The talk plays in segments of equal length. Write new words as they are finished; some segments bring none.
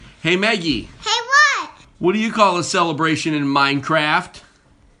Hey, Maggie. Hey, what? What do you call a celebration in Minecraft?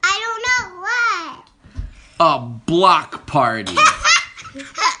 I don't know what. A block party.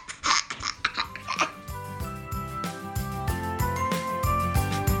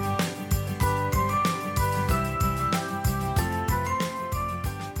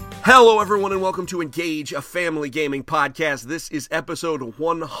 Hello, everyone, and welcome to Engage, a family gaming podcast. This is episode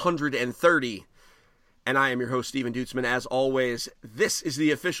 130, and I am your host, Steven Dutzman. As always, this is the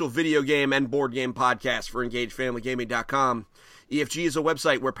official video game and board game podcast for EngageFamilyGaming.com. EFG is a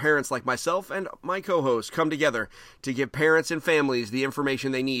website where parents like myself and my co-host come together to give parents and families the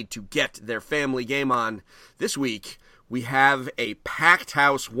information they need to get their family game on. This week, we have a packed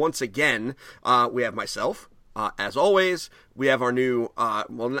house once again. We have myself. As always, we have our new,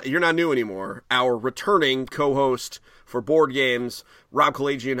 well, you're not new anymore, our returning co-host for board games, Rob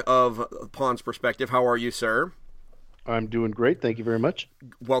Kalajian of Pawn's Perspective. How are you, sir? I'm doing great. Thank you very much.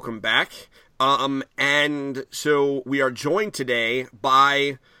 Welcome back. And so we are joined today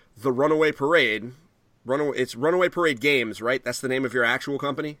by the Runaway Parade. It's Runaway Parade Games, right? That's the name of your actual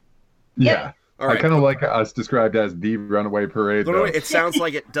company? Yeah. All right. I kind of like us described as the Runaway Parade. It sounds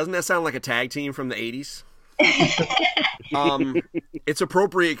like it. Doesn't that sound like a tag team from the 80s? It's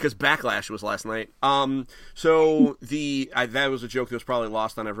appropriate because Backlash was last night. So that was a joke that was probably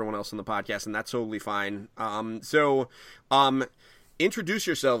lost on everyone else in the podcast, and that's totally fine. Introduce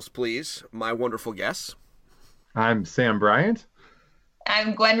yourselves, please, my wonderful guests. I'm Sam Bryant.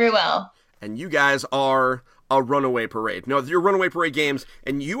 I'm Gwen Ruel. And you guys are a Runaway Parade. No, you're Runaway Parade Games,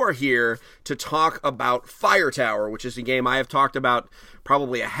 and you are here to talk about Fire Tower, which is a game I have talked about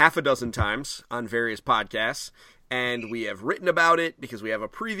probably a half a dozen times on various podcasts, and we have written about it because we have a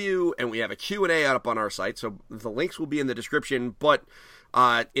preview and we have a Q&A up on our site, so the links will be in the description. But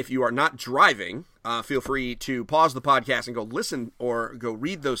if you are not driving, feel free to pause the podcast and go listen or go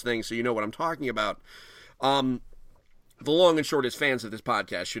read those things so you know what I'm talking about. The long and short is fans of this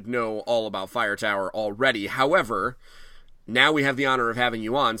podcast should know all about Fire Tower already. However, now we have the honor of having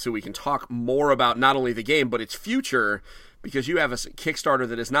you on so we can talk more about not only the game but its future, because you have a Kickstarter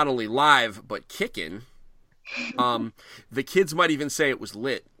that is not only live but kicking. The kids might even say it was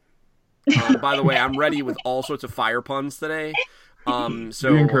lit. By the way, I'm ready with all sorts of fire puns today.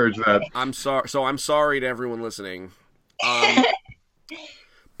 So we encourage that. I'm sorry to everyone listening.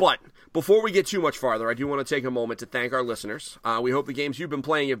 But before we get too much farther, I do want to take a moment to thank our listeners. We hope the games you've been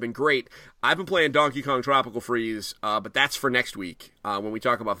playing have been great. I've been playing Donkey Kong Tropical Freeze, but that's for next week when we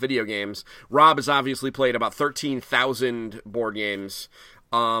talk about video games. Rob has obviously played about 13,000 board games,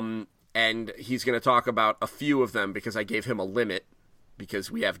 and he's going to talk about a few of them because I gave him a limit because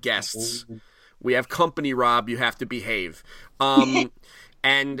we have guests. We have company, Rob. You have to behave.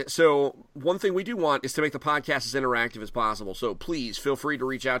 And so one thing we do want is to make the podcast as interactive as possible. So please feel free to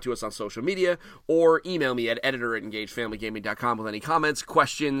reach out to us on social media or email me at editor@engagefamilygaming.com with any comments,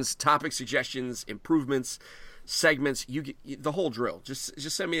 questions, topic suggestions, improvements, segments, the whole drill. Just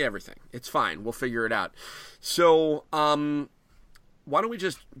send me everything. It's fine. We'll figure it out. So why don't we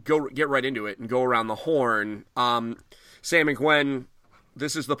just get right into it and go around the horn. Sam and Gwen,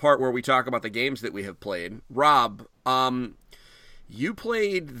 this is the part where we talk about the games that we have played. Rob, you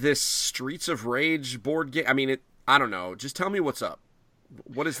played this Streets of Rage board game. I mean, I don't know. Just tell me what's up.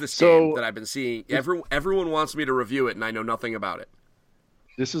 What is this game that I've been seeing? Everyone wants me to review it, and I know nothing about it.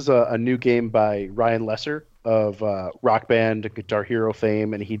 This is a new game by Ryan Lesser of Rock Band and Guitar Hero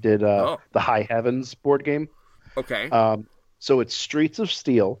fame, and he did the High Heavens board game. Okay. So it's Streets of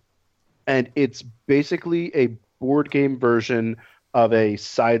Steel, and it's basically a board game version of a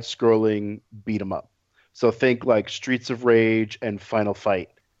side-scrolling beat-em-up. So think like Streets of Rage and Final Fight,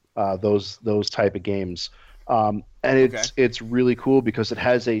 those type of games, and it's really cool because it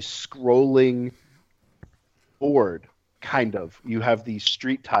has a scrolling board, kind of. You have these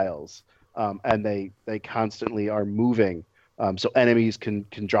street tiles, and they constantly are moving. So enemies can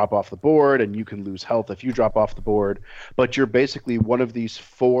drop off the board, and you can lose health if you drop off the board. But you're basically one of these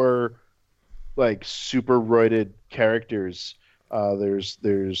four, like, super roided characters.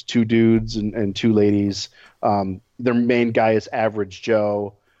 There's two dudes and two ladies. Their main guy is Average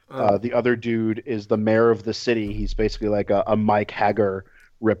Joe. The other dude is the mayor of the city. He's basically like a Mike Haggar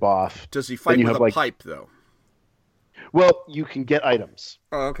ripoff. Does he fight with a pipe, though? Well, you can get items.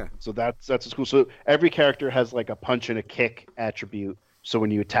 Oh, okay. So that's what's cool. So every character has like a punch and a kick attribute. So when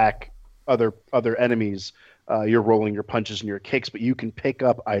you attack other enemies, you're rolling your punches and your kicks, but you can pick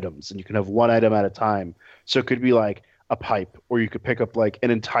up items, and you can have one item at a time. So it could be like a pipe, or you could pick up like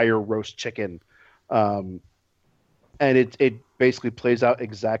an entire roast chicken. And it basically plays out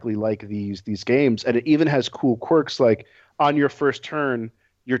exactly like these games, and it even has cool quirks. Like on your first turn,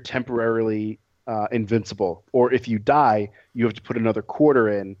 you're temporarily invincible. Or if you die, you have to put another quarter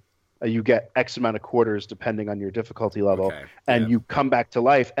in. You get X amount of quarters depending on your difficulty level, Okay, and yeah. you come back to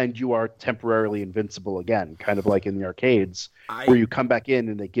life, and you are temporarily invincible again, kind of like in the arcades, I where you come back in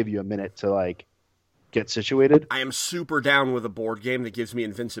and they give you a minute to like get situated. I am super down with a board game that gives me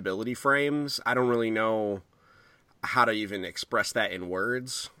invincibility frames. I don't really know how to even express that in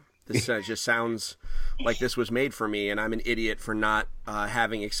words. This just sounds like this was made for me, and I'm an idiot for not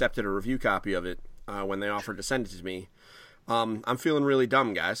having accepted a review copy of it when they offered to send it to me. I'm feeling really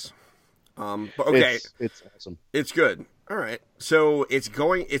dumb, guys. But okay, It's awesome. it's good. All right, so it's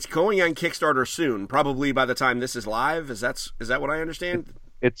going on Kickstarter soon. Probably by the time this is live. Is that what I understand?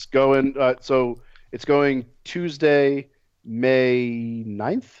 It's going it's going Tuesday, May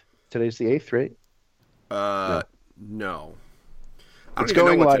 9th. Today's the 8th, right? No. I don't It's even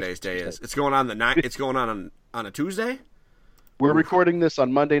going know what live today's day is. Tuesday. It's going on the 9th. It's going on a Tuesday. We're recording this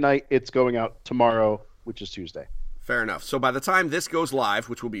on Monday night. It's going out tomorrow, which is Tuesday. Fair enough. So by the time this goes live,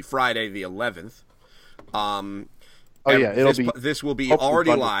 which will be Friday the 11th, this will be hopefully already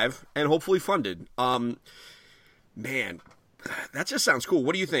funded. live and hopefully funded. Man, that just sounds cool.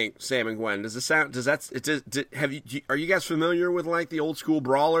 What do you think, Sam and Gwen? Does this sound? Are you guys familiar with like the old school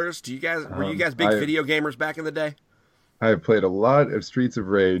brawlers? Were you guys big video gamers back in the day? I have played a lot of Streets of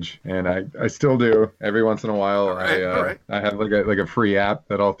Rage, and I still do every once in a while. All right. I have like a free app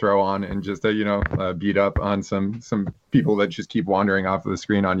that I'll throw on and just beat up on some people that just keep wandering off of the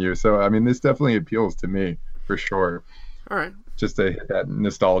screen on you. So I mean, this definitely appeals to me for sure. All right. Just to hit that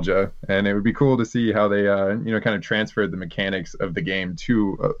nostalgia, and it would be cool to see how they kind of transferred the mechanics of the game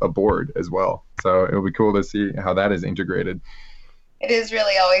to a board as well. So it would be cool to see how that is integrated. It is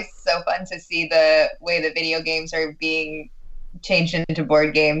really always so fun to see the way that video games are being changed into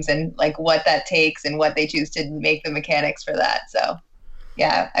board games and like what that takes and what they choose to make the mechanics for that. So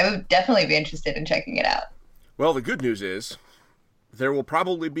yeah, I would definitely be interested in checking it out. Well, the good news is there will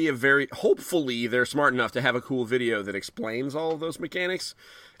probably be hopefully they're smart enough to have a cool video that explains all of those mechanics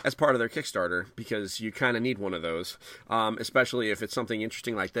as part of their Kickstarter, because you kind of need one of those, especially if it's something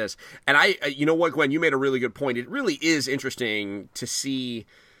interesting like this. And you know what, Gwen, you made a really good point. It really is interesting to see,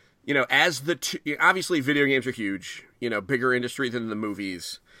 as obviously video games are huge, bigger industry than the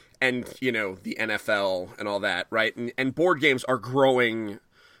movies and, the NFL and all that, right? And board games are growing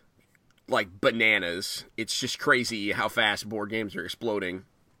like bananas. It's just crazy how fast board games are exploding.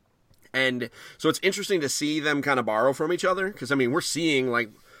 And so it's interesting to see them kind of borrow from each other, because, I mean, we're seeing like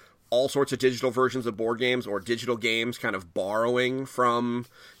all sorts of digital versions of board games or digital games kind of borrowing from,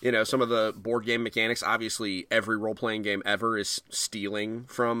 some of the board game mechanics. Obviously, every role-playing game ever is stealing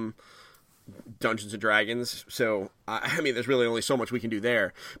from Dungeons & Dragons. So, I mean, there's really only so much we can do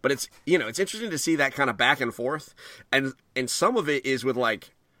there. But it's, it's interesting to see that kind of back and forth. And some of it is with,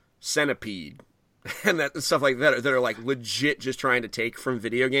 like, Centipede and that stuff like that are like legit just trying to take from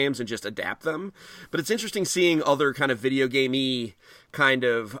video games and just adapt them. But it's interesting seeing other kind of video gamey kind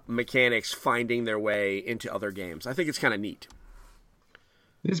of mechanics finding their way into other games. I think it's kind of neat.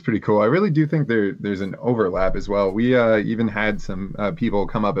 It is pretty cool. I really do think there's an overlap as well. We even had some people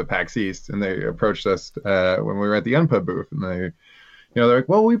come up at PAX East, and they approached us when we were at the Unpub booth, and they're like,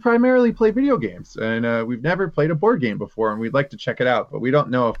 well, we primarily play video games, and we've never played a board game before, and we'd like to check it out, but we don't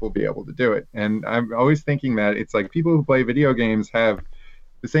know if we'll be able to do it. And I'm always thinking that it's like people who play video games have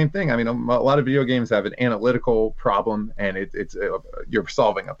the same thing. I mean, a lot of video games have an analytical problem, and it's you're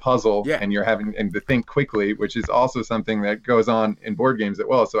solving a puzzle, Yeah. and you're having to think quickly, which is also something that goes on in board games as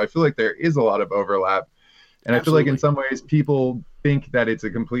well. So I feel like there is a lot of overlap. And I feel like in some ways people think that it's a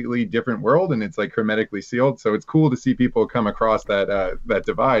completely different world and it's like hermetically sealed. So it's cool to see people come across that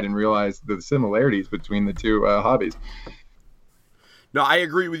divide and realize the similarities between the two hobbies. No, I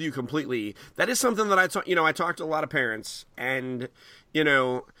agree with you completely. That is something that I talked to a lot of parents, and,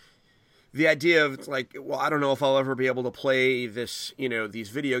 the idea of like, well, I don't know if I'll ever be able to play this, these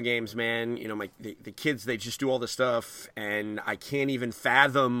video games, man. The kids, they just do all this stuff and I can't even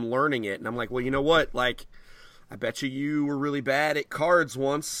fathom learning it. And I'm like, well, you know what? Like, I bet you were really bad at cards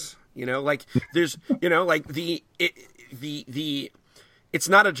once, like there's, like it's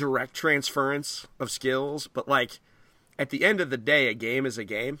not a direct transference of skills, but like at the end of the day, a game is a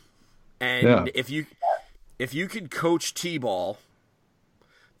game. And if you could coach T-ball,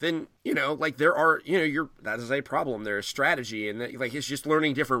 then, like there are, that is a problem. There's strategy, and like it's just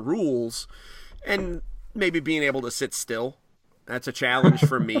learning different rules and maybe being able to sit still. That's a challenge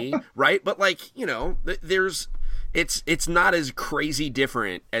for me, right? But like, it's not as crazy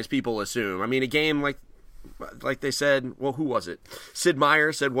different as people assume. I mean, a game like they said, well, who was it? Sid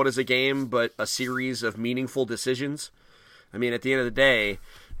Meier said, what is a game but a series of meaningful decisions? I mean, at the end of the day,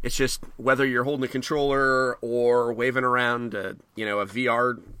 It's just whether you're holding a controller or waving around a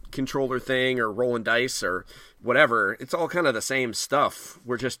VR controller thing or rolling dice or whatever, it's all kind of the same stuff.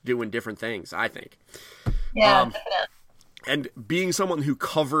 We're just doing different things, I think. Yeah, definitely. And being someone who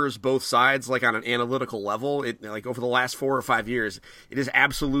covers both sides, like on an analytical level, like over the last 4 or 5 years, it is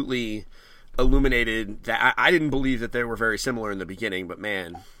absolutely illuminated that I didn't believe that they were very similar in the beginning, but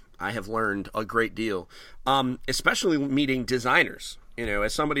man, I have learned a great deal. Especially meeting designers.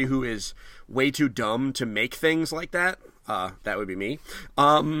 As somebody who is way too dumb to make things like that would be me.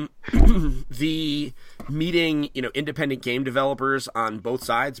 The meeting, independent game developers on both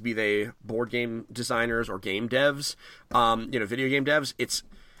sides, be they board game designers or game devs, video game devs, it's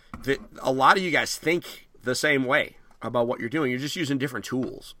that a lot of you guys think the same way about what you're doing. You're just using different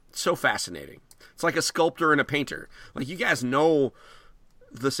tools. It's so fascinating. It's like a sculptor and a painter. Like, you guys know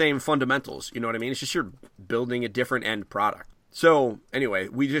the same fundamentals. You know what I mean? It's just you're building a different end product. So anyway,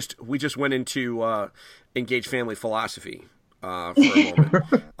 we just went into Engage Family Philosophy for a moment,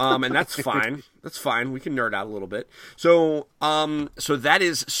 and that's fine. That's fine. We can nerd out a little bit. So that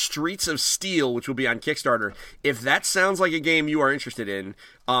is Streets of Steel, which will be on Kickstarter. If that sounds like a game you are interested in,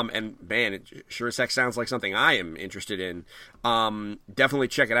 and man, it sure as heck sounds like something I am interested in, definitely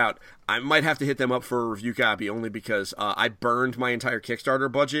check it out. I might have to hit them up for a review copy only because I burned my entire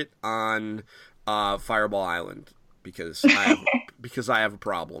Kickstarter budget on Fireball Island. Because I have a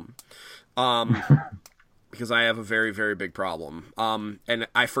problem, because I have a very, very big problem, and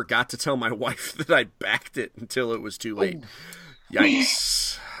I forgot to tell my wife that I backed it until it was too late.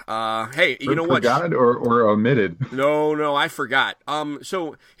 Yikes! Hey, you know what? Forgot or omitted? No, I forgot.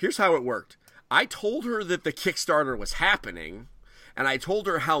 So here's how it worked. I told her that the Kickstarter was happening, and I told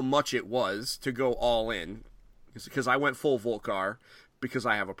her how much it was to go all in, because I went full Volcar. Because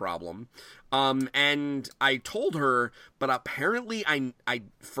I have a problem. And I told her, but apparently I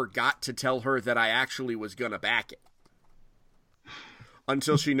forgot to tell her that I actually was going to back it.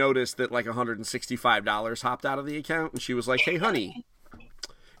 Until she noticed that like $165 hopped out of the account, and she was like, "Hey, honey,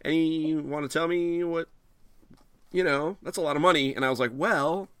 any want to tell me what, that's a lot of money." And I was like,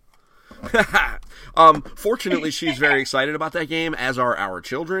 well... Fortunately, she's very excited about that game, as are our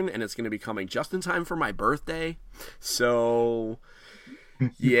children, and it's going to be coming just in time for my birthday. So...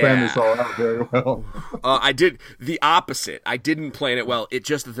 You planned this all out very well. I did the opposite. I didn't plan it well. It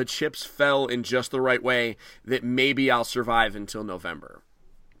just, the chips fell in just the right way that maybe I'll survive until November.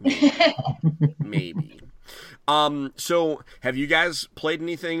 Maybe. So have you guys played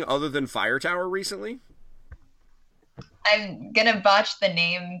anything other than Fire Tower recently? I'm gonna botch the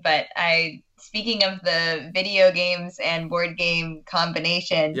name, but speaking of the video games and board game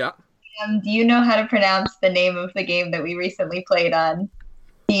combination, yeah. Do you know how to pronounce the name of the game that we recently played on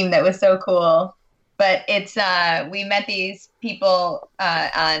Steam that was so cool? But it's we met these people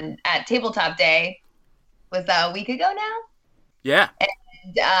at Tabletop Day. Was that a week ago now? Yeah.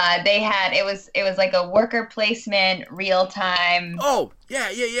 And they had it was like a worker placement real time. Oh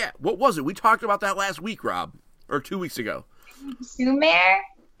yeah. What was it? We talked about that last week, Rob, or 2 weeks ago. Sumer?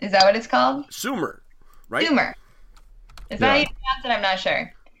 Is that what it's called? Sumer, right? Sumer. Is that how you pronounce it? I'm not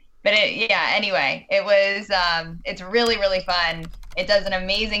sure. But anyway, it was, it's really, really fun. It does an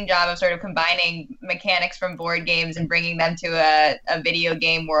amazing job of sort of combining mechanics from board games and bringing them to a video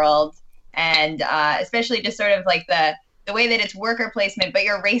game world. And especially just sort of like the way that it's worker placement, but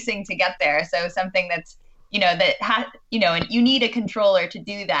you're racing to get there. So something that's, and you need a controller to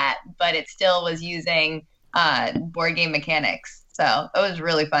do that, but it still was using board game mechanics. So it was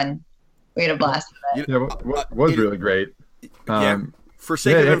really fun. We had a blast with it. Yeah, what was really great. For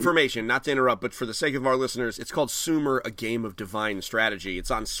sake of information, not to interrupt, but for the sake of our listeners, it's called Sumer, A Game of Divine Strategy. It's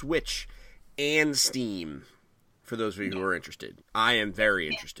on Switch and Steam, for those of you who are interested. I am very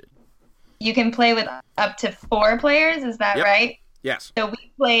interested. You can play with up to 4 players, is that right? Yes. So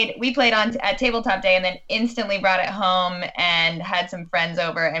we played at Tabletop Day and then instantly brought it home and had some friends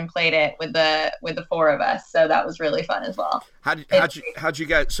over and played it with the 4 of us. So that was really fun as well. How'd you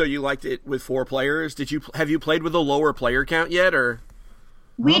guys? So you liked it with 4 players? Have you played with a lower player count yet, or?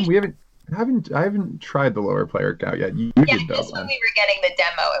 We I haven't tried the lower player count yet. You did though. Just when we were getting the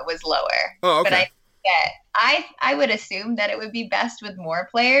demo, it was lower. Oh, okay. But I would assume that it would be best with more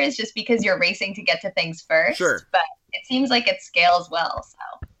players, just because you're racing to get to things first. Sure. But it seems like it scales well.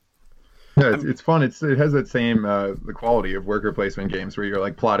 So. Yeah, it's fun. It has that same the quality of worker placement games where you're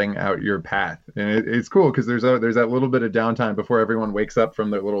like plotting out your path, and it's cool because there's that little bit of downtime before everyone wakes up from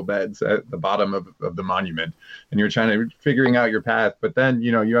their little beds at the bottom of the monument, and you're figuring out your path. But then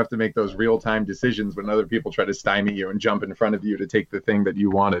you have to make those real time decisions when other people try to stymie you and jump in front of you to take the thing that you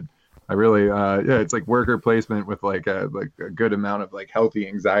wanted. I really, yeah, it's like worker placement with like a good amount of like healthy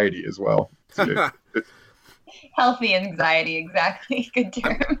anxiety as well. Healthy anxiety, exactly. Good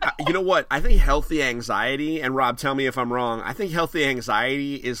term. You know what? I think healthy anxiety, and Rob, tell me if I'm wrong, I think healthy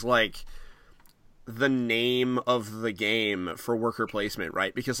anxiety is like the name of the game for worker placement,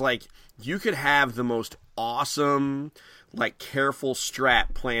 right? Because like you could have the most awesome, like careful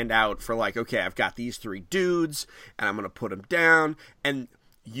strat planned out for like, okay, I've got these 3 dudes and I'm going to put them down, and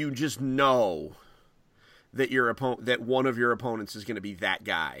you just know that that one of your opponents is going to be that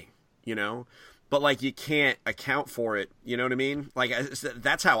guy, you know? But like you can't account for it, you know what I mean? Like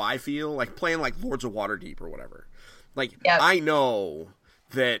that's how I feel like playing like Lords of Waterdeep or whatever. Like I know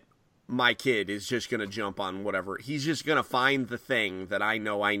that my kid is just going to jump on whatever. He's just going to find the thing that I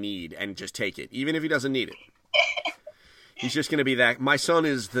know I need and just take it, even if he doesn't need it. He's just going to be that. My son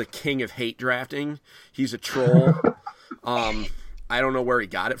is the king of hate drafting. He's a troll. I don't know where he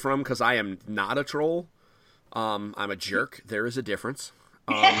got it from because I am not a troll. I'm a jerk. There is a difference.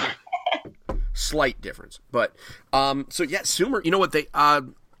 Slight difference. But, so yeah, Sumer, you know what,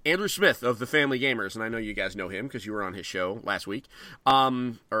 Andrew Smith of the Family Gamers, and I know you guys know him because you were on his show last week.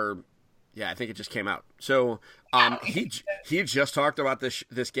 Yeah, I think it just came out. So he had just talked about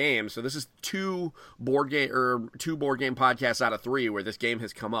this game. So this is 2 board game podcasts out of 3 where this game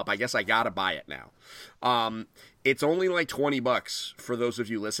has come up. I guess I gotta buy it now. It's only like $20 for those of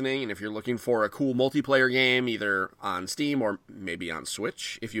you listening, and if you're looking for a cool multiplayer game, either on Steam or maybe on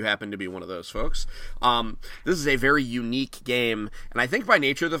Switch, if you happen to be one of those folks, this is a very unique game, and I think by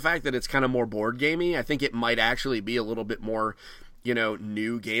nature of the fact that it's kind of more board gamey, I think it might actually be a little bit more, you know,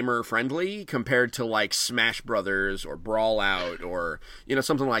 new gamer friendly compared to like Smash Brothers or Brawl Out or, you know,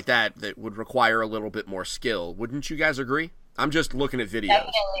 something like that would require a little bit more skill. Wouldn't you guys agree? I'm just looking at videos.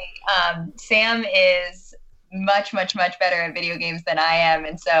 Definitely. Sam is much better at video games than I am,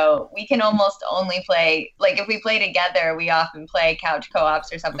 and so we can almost only play, like if we play together, we often play couch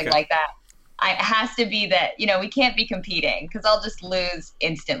co-ops or something like that. It has to be that, you know, we can't be competing because I'll just lose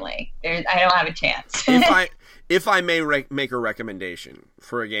instantly. I don't have a chance. If I may make a recommendation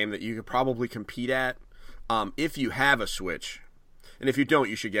for a game that you could probably compete at, if you have a Switch, and if you don't,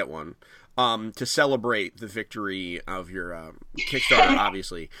 you should get one, to celebrate the victory of your Kickstarter,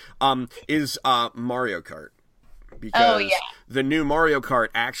 obviously, is Mario Kart. Because the new Mario Kart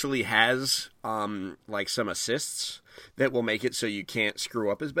actually has like some assists that will make it so you can't screw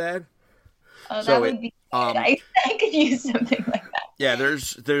up as bad. Oh, that would be good. I could use something like that. Yeah,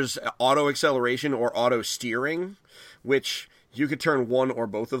 there's auto acceleration or auto steering, which you could turn one or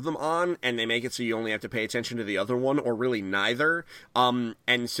both of them on, and they make it so you only have to pay attention to the other one, or really neither.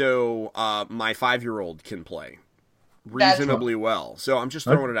 And so my 5-year-old can play reasonably well. So I'm just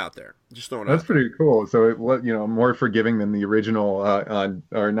throwing it out there. That's pretty cool. So it, you know, more forgiving than the original,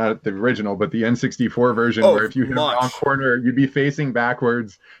 or not the original, but the N64 version, where if you hit a wrong corner, you'd be facing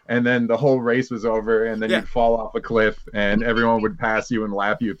backwards, and then the whole race was over, and then you'd fall off a cliff, and everyone would pass you and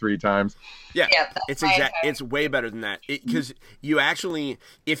lap you 3 times. Yeah, it's way better than that, because you actually,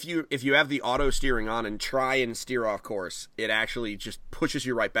 if you have the auto steering on and try and steer off course, it actually just pushes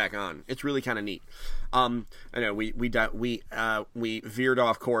you right back on. It's really kind of neat. I know we veered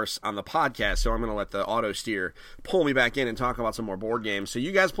off course on the podcast, so I'm going to let the auto steer pull me back in and talk about some more board games. So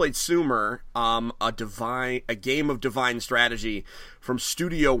you guys played Sumer, a game of divine strategy from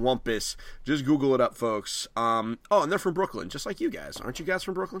Studio Wumpus. Just Google it up, folks. And they're from Brooklyn, just like you guys. Aren't you guys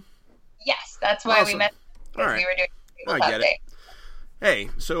from Brooklyn? Yes, that's why we met. All right. We were doing I get it. Hey,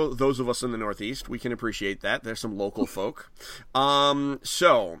 so those of us in the Northeast, we can appreciate that. There's some local folk.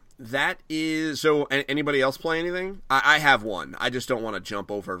 So that is, so anybody else play anything? I have one. I just don't want to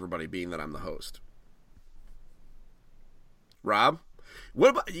jump over everybody being that I'm the host. Rob? What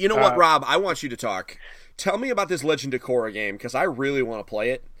about, you know what, Rob? I want you to talk. Tell me about this Legend of Korra game, because I really want to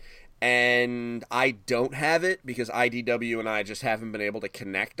play it. And I don't have it because IDW and I just haven't been able to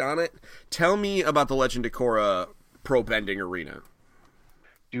connect on it. Tell me about the Legend of Korra Pro Bending Arena.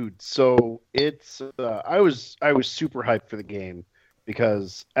 Dude, so it's I was super hyped for the game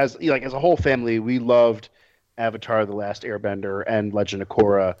because as a whole family we loved Avatar: The Last Airbender and Legend of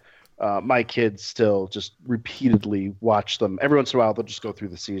Korra. My kids still just repeatedly watch them. Every once in a while they'll just go through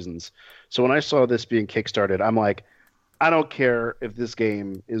the seasons. So when I saw this being kickstarted, I'm like, I don't care if this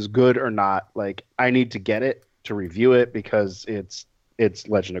game is good or not. Like, I need to get it to review it because it's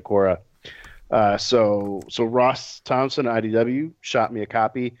Legend of Korra. So Ross Thompson, IDW, shot me a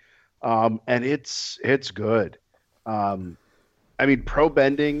copy, and it's good. I mean, pro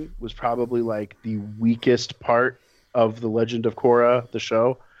bending was probably like the weakest part of the Legend of Korra, the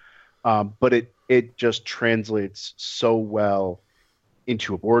show, but it just translates so well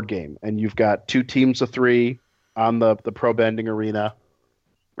into a board game. And you've got 2 teams of 3 on the pro bending arena.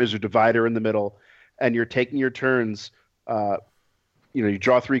 There's a divider in the middle, and you're taking your turns. You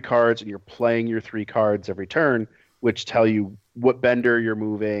draw 3 cards, and you're playing your 3 cards every turn, which tell you what bender you're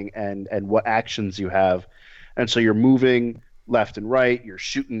moving and what actions you have. And so you're moving left and right. You're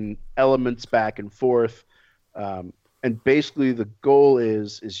shooting elements back and forth. And basically the goal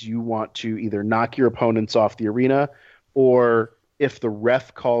is you want to either knock your opponents off the arena, or if the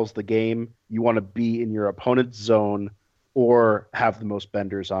ref calls the game, you want to be in your opponent's zone or have the most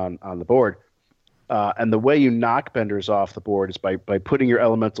benders on the board. And the way you knock benders off the board is by putting your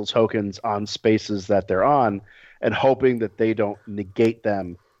elemental tokens on spaces that they're on and hoping that they don't negate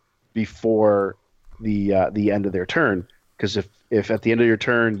them before the end of their turn. Because if at the end of your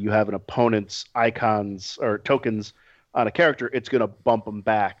turn you have an opponent's icons or tokens on a character, it's going to bump them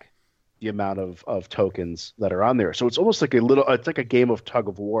back the amount of tokens that are on there. So it's almost like it's like a game of tug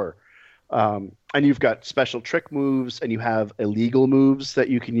of war. And you've got special trick moves, and you have illegal moves that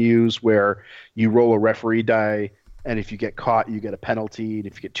you can use where you roll a referee die, and if you get caught, you get a penalty. And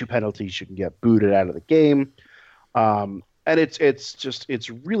if you get 2 penalties, you can get booted out of the game. And it's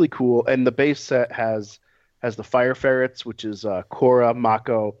really cool. And the base set has the Fire Ferrets, which is Korra,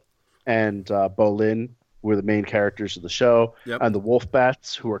 Mako, and Bolin, who are the main characters of the show, and the Wolf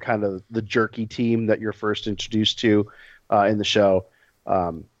Bats, who are kind of the jerky team that you're first introduced to in the show.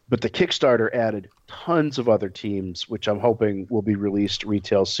 But the Kickstarter added tons of other teams, which I'm hoping will be released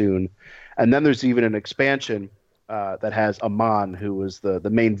retail soon. And then there's even an expansion that has Amon, who was the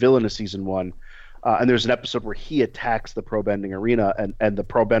main villain of season 1. And there's an episode where he attacks the pro bending arena, and the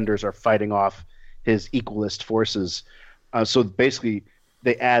pro benders are fighting off his equalist forces. So basically,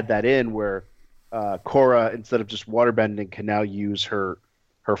 they add that in where Korra, instead of just water bending, can now use her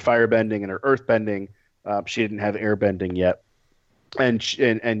fire bending and her earth bending. She didn't have air bending yet. And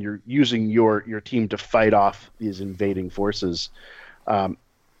you're using your team to fight off these invading forces.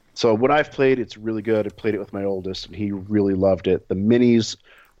 So when I've played, it's really good. I played it with my oldest, and he really loved it. The minis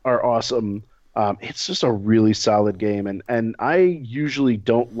are awesome. It's just a really solid game, and I usually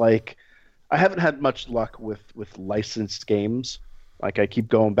don't like. I haven't had much luck with licensed games. Like I keep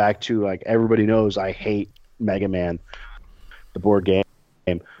going back to, like, everybody knows I hate Mega Man, the board game.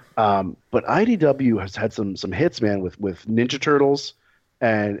 But IDW has had some hits, man, with Ninja Turtles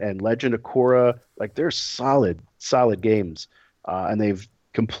and Legend of Korra. Like, they're solid games, and they've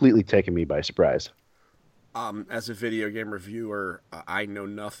completely taken me by surprise. As a video game reviewer, I know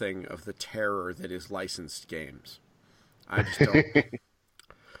nothing of the terror that is licensed games. I just don't.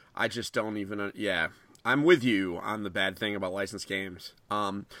 I just don't even. Yeah, I'm with you on the bad thing about licensed games.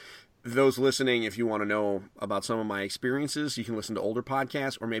 Those listening, if you want to know about some of my experiences, you can listen to older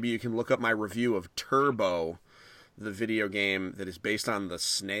podcasts, or maybe you can look up my review of Turbo, the video game that is based on the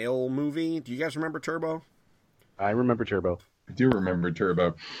Snail movie. Do you guys remember Turbo? I remember Turbo. I do remember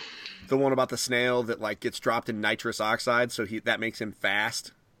Turbo. The one about the snail that, like, gets dropped in nitrous oxide, so that makes him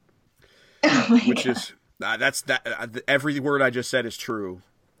fast. Which is every word I just said is true.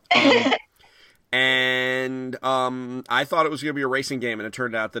 And I thought it was going to be a racing game, and it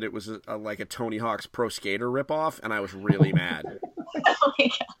turned out that it was like a Tony Hawk's Pro Skater ripoff, and I was really mad. Oh my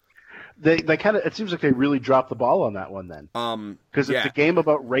god! They kind of, it seems like they really dropped the ball on that one then. Because it's a game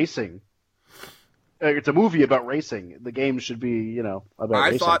about racing. It's a movie about racing. The game should be, about racing.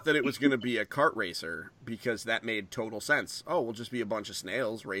 I thought that it was going to be a kart racer, because that made total sense. Oh, we'll just be a bunch of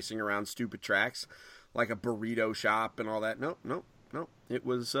snails racing around stupid tracks, like a burrito shop and all that. No. It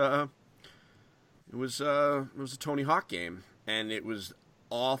was a Tony Hawk game, and it was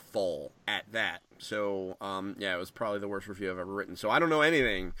awful at that. So, it was probably the worst review I've ever written. So I don't know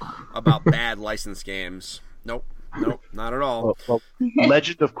anything about bad licensed games. Nope, not at all. Well,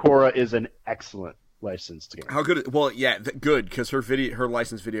 Legend of Korra is an excellent licensed game. How good? Well, yeah, good, because her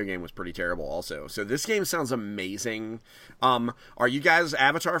licensed video game was pretty terrible also. So this game sounds amazing. Are you guys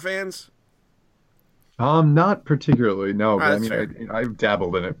Avatar fans? Not particularly, no. But Right, I've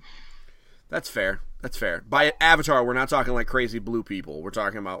dabbled in it. That's fair. By Avatar, we're not talking like crazy blue people. We're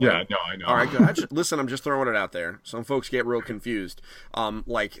talking about I know. All right, good. Listen, I'm just throwing it out there. Some folks get real confused,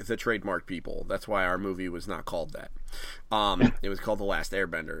 like the trademark people. That's why our movie was not called that. It was called The Last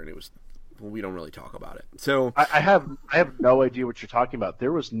Airbender, and it was. Well, we don't really talk about it. So I have no idea what you're talking about.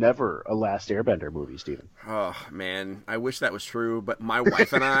 There was never a Last Airbender movie, Steven. Oh man, I wish that was true. But my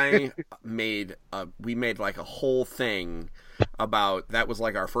wife and I made like a whole thing about that. Was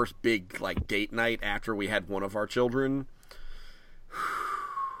like our first big like date night after we had one of our children.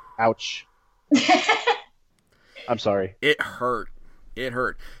 Ouch. I'm sorry. It hurt.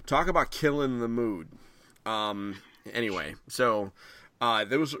 Talk about killing the mood. Anyway, so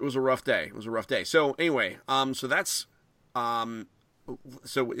It was a rough day. It was a rough day. So anyway, so that's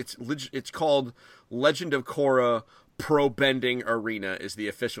so it's called Legend of Korra Pro Bending Arena is the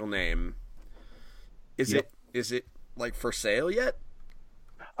official name. Is it like for sale yet?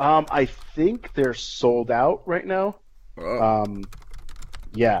 I think they're sold out right now. Oh.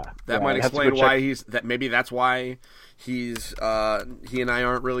 Yeah. That might explain why maybe that's why he and I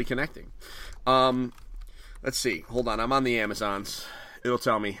aren't really connecting. Let's see. Hold on. I'm on the Amazons. It'll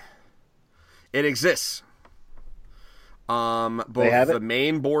tell me. It exists. Both the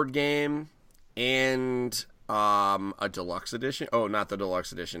main board game and a deluxe edition. Oh, not the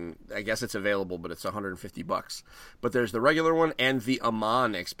deluxe edition. I guess it's available, but it's $150. But there's the regular one and the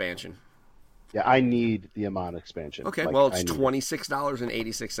Amon expansion. Yeah, I need the Amon expansion. Okay, well, it's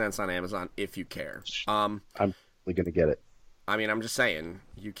 $26.86 on Amazon if you care. I'm probably going to get it. I mean, I'm just saying,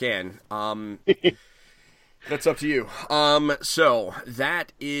 you can. That's up to you. So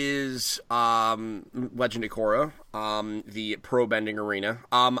that is Legend of Korra, the Pro Bending Arena.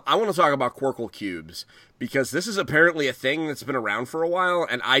 I want to talk about Quirkle Cubes because this is apparently a thing that's been around for a while,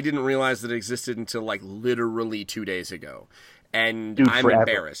 and I didn't realize that it existed until like literally 2 days ago, and Dude, I'm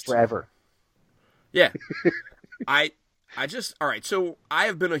embarrassed. Forever. Yeah, I just, all right, so I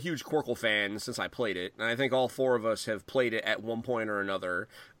have been a huge Quirkle fan since I played it, and I think all four of us have played it at one point or another.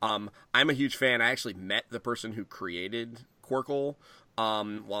 I'm a huge fan. I actually met the person who created Quirkle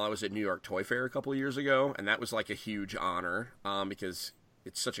while I was at New York Toy Fair a couple of years ago, and that was like a huge honor because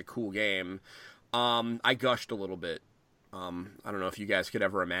it's such a cool game. I gushed a little bit. I don't know if you guys could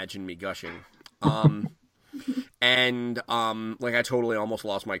ever imagine me gushing. And like I totally almost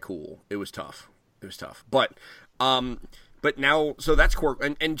lost my cool. It was tough. But now, so that's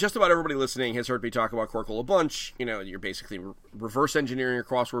Quirkle, and just about everybody listening has heard me talk about Quirkle a bunch. You know, you're basically reverse engineering a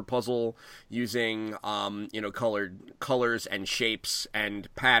crossword puzzle using, colored colors and shapes and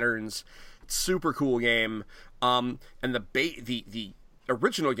patterns. It's super cool game. And the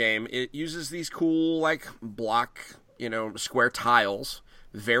original game, it uses these cool, like, block, square tiles.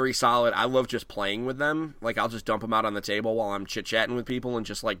 Very solid. I love just playing with them. Like, I'll just dump them out on the table while I'm chit-chatting with people and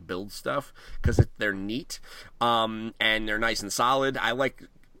just, like, build stuff because they're neat. And they're nice and solid. I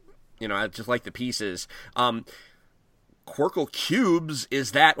just like the pieces. Quirkle Cubes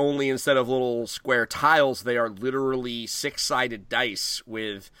is that only instead of little square tiles, they are literally 6-sided dice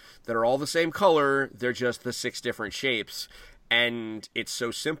that are all the same color. They're just the 6 different shapes. And it's so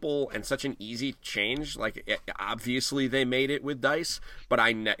simple and such an easy change. Like, obviously they made it with dice, but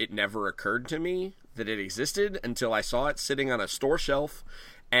it never occurred to me that it existed until I saw it sitting on a store shelf,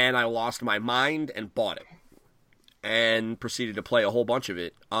 and I lost my mind and bought it, and proceeded to play a whole bunch of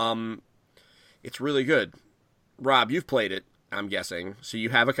it. It's really good. Rob, you've played it, I'm guessing, so you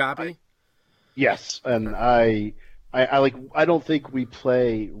have a copy? Yes, and I don't think we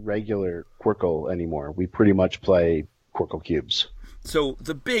play regular Quirkle anymore. We pretty much play Quirkle Cubes. So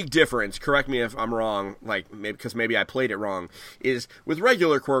the big difference, correct me if I'm wrong, like because maybe I played it wrong, is with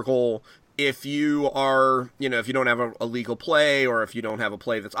regular Quirkle, if you are, if you don't have a legal play or if you don't have a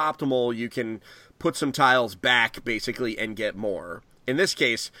play that's optimal, you can put some tiles back basically and get more. In this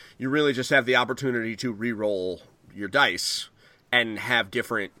case, you really just have the opportunity to re-roll your dice and have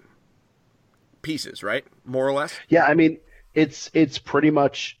different pieces, right? More or less? Yeah, I mean, it's pretty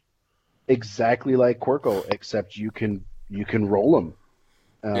much exactly like Quirkle, except you can roll them,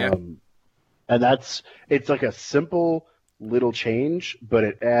 and it's like a simple little change, but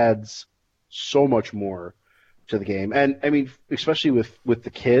it adds so much more to the game. And I mean, especially with the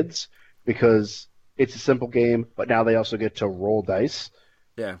kids, because it's a simple game, but now they also get to roll dice.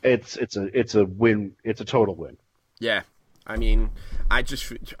 Yeah, it's a win. It's a total win. Yeah, I mean,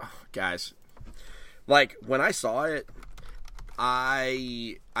 guys, like when I saw it,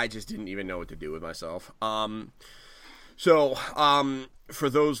 I just didn't even know what to do with myself. So for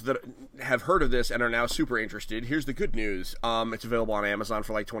those that have heard of this and are now super interested, here's the good news. It's available on Amazon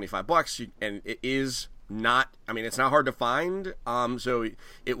for like $25, and it is not. I mean, it's not hard to find. So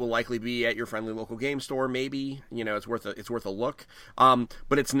it will likely be at your friendly local game store. Maybe it's worth a look.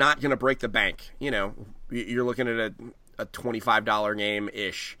 But it's not going to break the bank. You're looking at a $25 game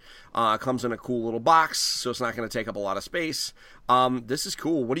ish. Comes in a cool little box, so it's not going to take up a lot of space. This is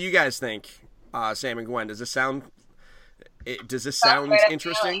cool. What do you guys think, Sam and Gwen? Does this sound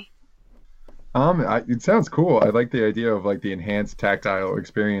interesting? It sounds cool. I like the idea of like the enhanced tactile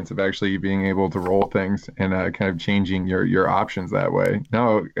experience of actually being able to roll things and kind of changing your options that way.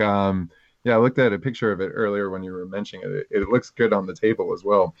 No, I looked at a picture of it earlier when you were mentioning it. It looks good on the table as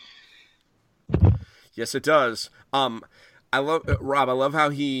well. Yes, it does. I love Rob. I love how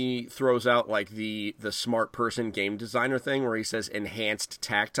he throws out like the smart person game designer thing, where he says enhanced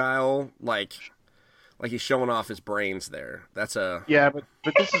tactile, like he's showing off his brains there. That's a but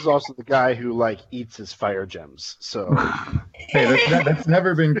this is also the guy who like eats his fire gems. So hey, that's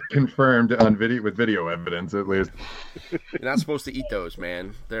never been confirmed on video with video evidence, at least. You're not supposed to eat those,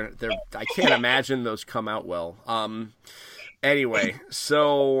 man. They're I can't imagine those come out well. Anyway,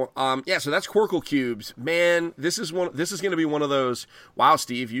 so so that's Quirkle Cubes. Man, this is going to be one of those wow,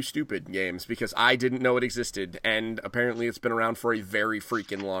 Steve, you stupid games, because I didn't know it existed, and apparently it's been around for a very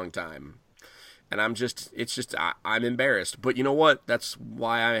freaking long time. And I'm embarrassed. But you know what? That's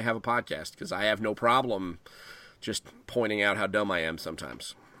why I have a podcast, because I have no problem just pointing out how dumb I am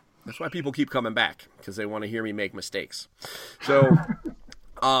sometimes. That's why people keep coming back, because they want to hear me make mistakes. So,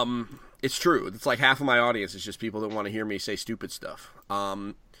 it's true. It's like half of my audience is just people that want to hear me say stupid stuff.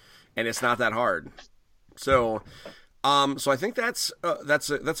 And it's not that hard. So I think that's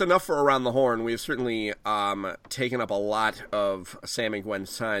enough for Around the Horn. We've certainly taken up a lot of Sam and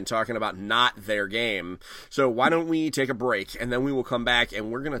Gwen's time talking about not their game. So why don't we take a break, and then we will come back,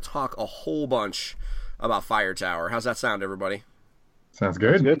 and we're going to talk a whole bunch about Fire Tower. How's that sound, everybody? Sounds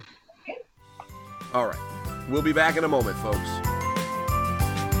good. That's good. All right. We'll be back in a moment, folks.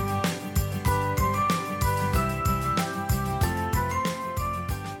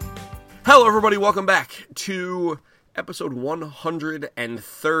 Hello, everybody. Welcome back to episode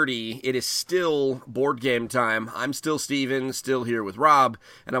 130. It is still board game time. I'm still Steven, still here with Rob,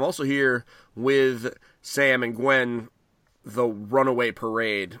 and I'm also here with Sam and Gwen, the Runaway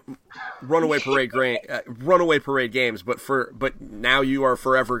Parade games, but now you are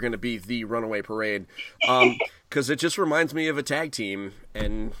forever going to be the Runaway Parade, because it just reminds me of a tag team,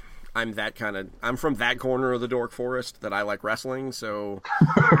 and I'm from that corner of the Dork Forest that I like wrestling, so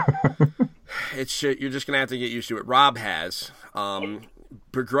it's shit. You're just going to have to get used to it. Rob has,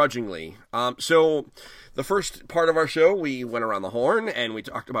 begrudgingly. So the first part of our show, we went around the horn and we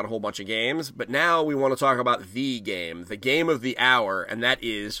talked about a whole bunch of games, but now we want to talk about the game of the hour, and that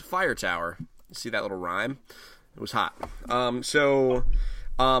is Fire Tower. See that little rhyme? It was hot. I've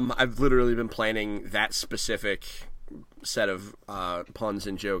literally been planning that specific set of puns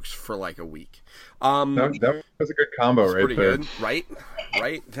and jokes for like a week. That was a good combo, right pretty there. Good, right?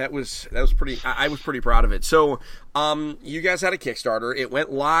 That was pretty. I was pretty proud of it. So, you guys had a Kickstarter. It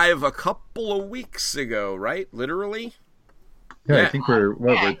went live a couple of weeks ago, right? Literally. Yeah, I think we're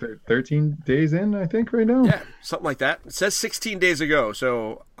 13 days in, I think, right now. Yeah, something like that. It says 16 days ago,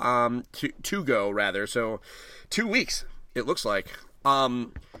 so to go rather. So 2 weeks it looks like.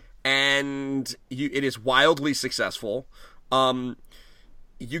 And it is wildly successful. You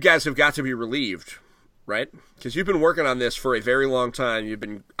guys have got to be relieved, right? Because you've been working on this for a very long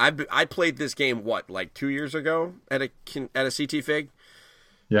time. I played this game like 2 years ago at a CT Fig.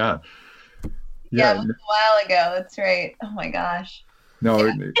 Yeah, it was a while ago. That's right. Oh my gosh.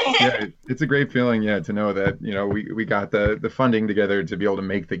 No, it's a great feeling, to know that, we got the funding together to be able to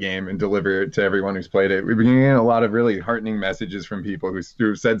make the game and deliver it to everyone who's played it. We've been getting a lot of really heartening messages from people who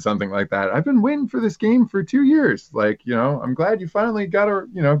said something like that. I've been waiting for this game for 2 years. Like, I'm glad you finally got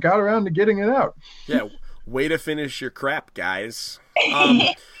around to getting it out. Yeah, way to finish your crap, guys.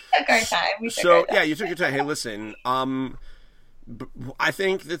 We took our time. You took your time. Hey, listen, I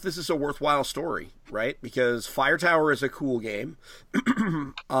think that this is a worthwhile story, right? Because Fire Tower is a cool game,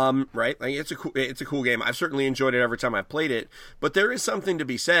 right? Like it's a cool game. I've certainly enjoyed it every time I've played it. but there is something to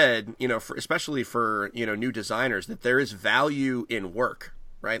be said, especially for new designers, that there is value in work,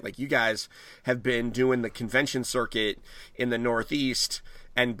 right? Like you guys have been doing the convention circuit in the Northeast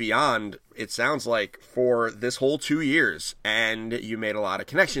and beyond, it sounds like, for this whole 2 years, and you made a lot of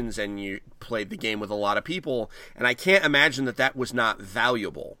connections and you played the game with a lot of people, and I can't imagine that was not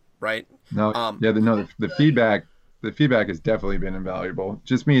valuable, right? No, the feedback has definitely been invaluable.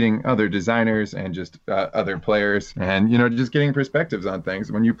 Just meeting other designers and just other players, and just getting perspectives on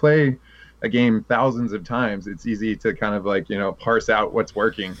things. When you play a game thousands of times, it's easy to kind of parse out what's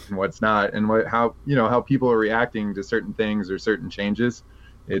working and what's not, and how people are reacting to certain things or certain changes.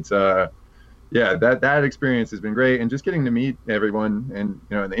 It's that experience has been great, and just getting to meet everyone and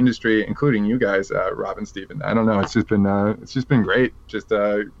in the industry, including you guys, Rob and Steven. I don't know, it's just been great. Just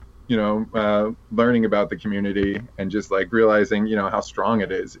learning about the community and just realizing how strong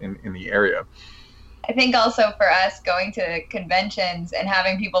it is in the area. I think also for us, going to conventions and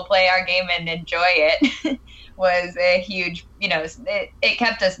having people play our game and enjoy it was a huge, it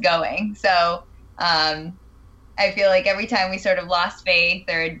kept us going. So I feel like every time we sort of lost faith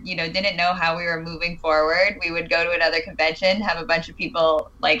or, didn't know how we were moving forward, we would go to another convention, have a bunch of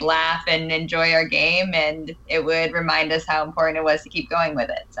people like laugh and enjoy our game, and it would remind us how important it was to keep going with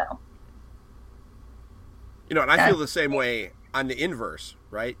it. So, and I feel the same way on the inverse,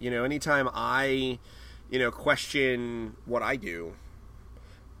 right? Anytime I, question what I do,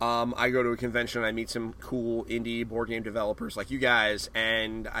 I go to a convention, I meet some cool indie board game developers like you guys,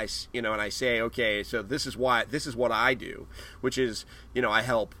 and I say, okay, so this is what I do, which is, I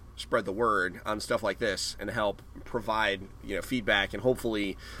help spread the word on stuff like this and help provide, feedback and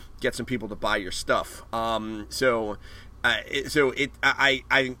hopefully get some people to buy your stuff. I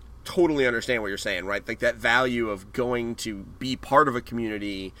totally understand what you're saying, right? Like that value of going to be part of a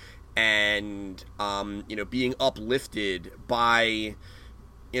community and, being uplifted by,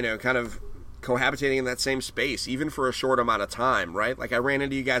 kind of cohabitating in that same space, even for a short amount of time, right? Like I ran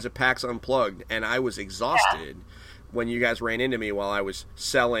into you guys at PAX Unplugged, and I was exhausted when you guys ran into me while I was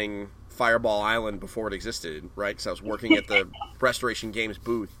selling Fireball Island before it existed, right? Because I was working at the Restoration Games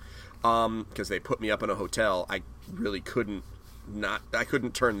booth, because they put me up in a hotel. I really couldn't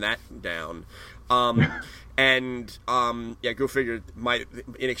turn that down. Go figure.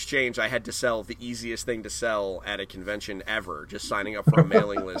 In exchange, I had to sell the easiest thing to sell at a convention ever, just signing up for a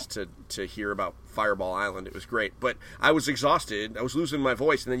mailing list to hear about Fireball Island. It was great, but I was exhausted. I was losing my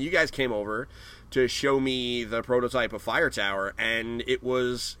voice, and then you guys came over to show me the prototype of Fire Tower, and it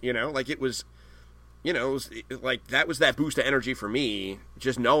was, that was that boost of energy for me,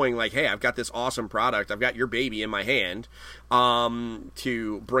 just knowing like, hey, I've got this awesome product. I've got your baby in my hand,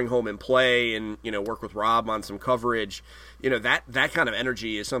 to bring home and play and, work with Rob on some coverage. That kind of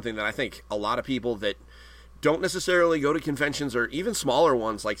energy is something that I think a lot of people that don't necessarily go to conventions or even smaller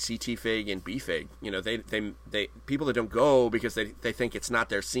ones like CT Fig and BFig, they people that don't go because they think it's not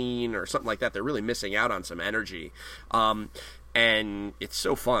their scene or something like that, they're really missing out on some energy. And it's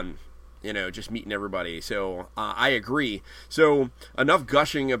so fun, just meeting everybody. So I agree. So enough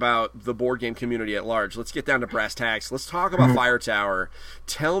gushing about the board game community at large. Let's get down to brass tacks. Let's talk about Fire Tower.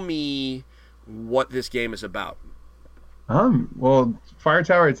 Tell me what this game is about. Well, Fire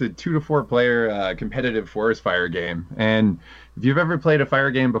Tower, it's a 2 to 4 player competitive forest fire game. And if you've ever played a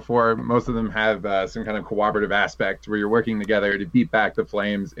fire game before, most of them have some kind of cooperative aspect where you're working together to beat back the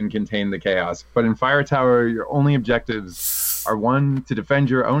flames and contain the chaos. But in Fire Tower, your only objectives are 1, to defend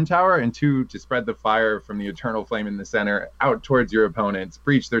your own tower, and 2, to spread the fire from the eternal flame in the center out towards your opponents,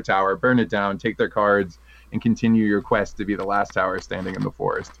 breach their tower, burn it down, take their cards, and continue your quest to be the last tower standing in the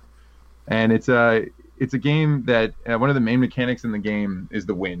forest. And it's a game that one of the main mechanics in the game is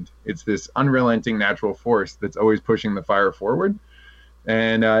the wind. It's this unrelenting natural force that's always pushing the fire forward.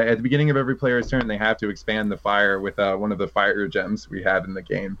 And at the beginning of every player's turn, they have to expand the fire with one of the fire gems we have in the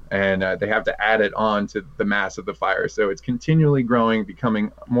game. And they have to add it on to the mass of the fire. So it's continually growing,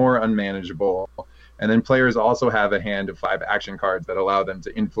 becoming more unmanageable. And then players also have a hand of 5 action cards that allow them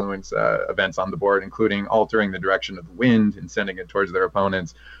to influence events on the board, including altering the direction of the wind and sending it towards their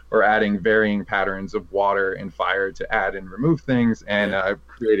opponents, or adding varying patterns of water and fire to add and remove things, and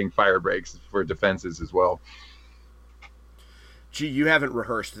creating fire breaks for defenses as well. Gee, you haven't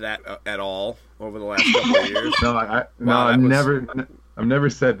rehearsed that at all over the last couple of years. I've never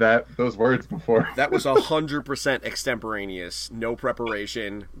said those words before. That was 100% extemporaneous, no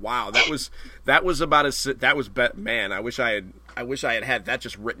preparation. Wow, that was about as man. I wish I had that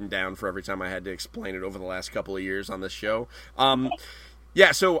just written down for every time I had to explain it over the last couple of years on this show. So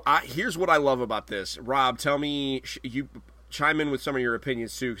here's what I love about this. Rob, tell me, you chime in with some of your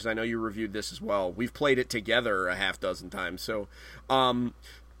opinions too, because I know you reviewed this as well. We've played it together a half dozen times. So I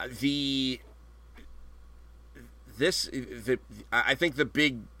think the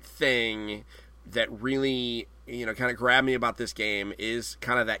big thing that really, kind of grabbed me about this game is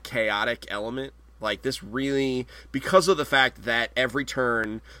kind of that chaotic element. Like this really, because of the fact that every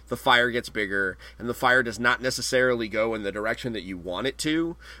turn the fire gets bigger and the fire does not necessarily go in the direction that you want it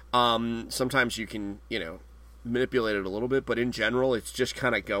to. Sometimes you can, manipulate it a little bit, but in general, it's just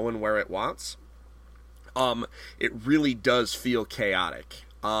kind of going where it wants. It really does feel chaotic.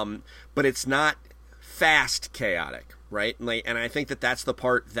 But it's not fast chaotic, right? And I think that that's the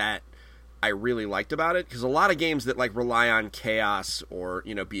part that I really liked about it, because a lot of games that rely on chaos, or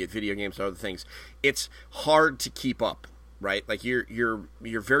be it video games or other things, it's hard to keep up, right? Like you're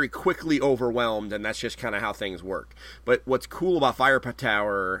very quickly overwhelmed, and that's just kind of how things work. But what's cool about Fire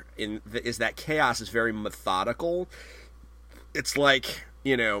Tower is that chaos is very methodical. It's like,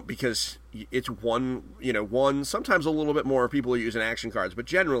 because it's one, sometimes a little bit more people are using action cards, but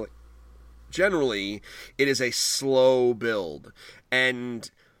generally it is a slow build. And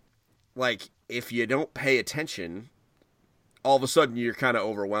if you don't pay attention, all of a sudden you're kind of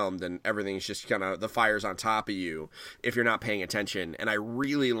overwhelmed and everything's just kind of, the fire's on top of you if you're not paying attention. And I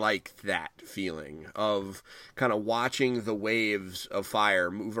really like that feeling of kind of watching the waves of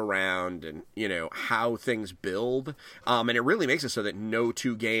fire move around and, you know, how things build. And it really makes it so that no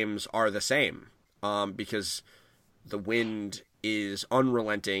two games are the same, because the wind is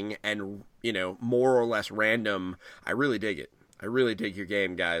unrelenting and, you know, more or less random. I really dig it. I really dig your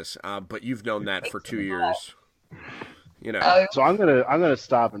game, guys. But you've known that for 2 years. You know. So I'm gonna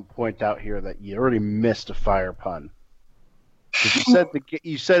stop and point out here that you already missed a fire pun.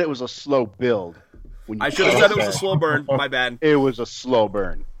 You said it was a slow build. I should have said it was a slow burn. My bad. It was a slow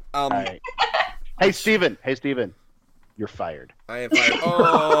burn. All right. Hey Steven, you're fired. I am fired.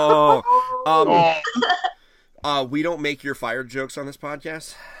 We don't make your fired jokes on this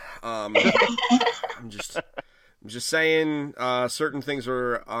podcast. I'm just saying, certain things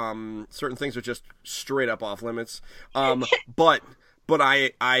are just straight up off limits. But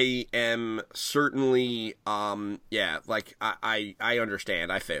I am certainly, like I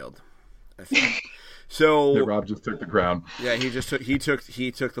understand. I failed. So yeah, Rob just took the crown. Yeah, he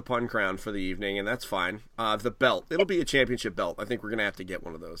took the pun crown for the evening, and that's fine. The belt, it'll be a championship belt. I think we're gonna have to get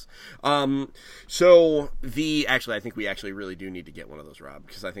one of those. I think we actually really do need to get one of those, Rob,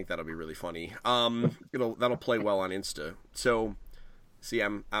 because I think that'll be really funny. That'll play well on Insta. So, see,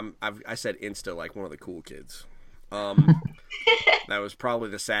 I said Insta like one of the cool kids. That was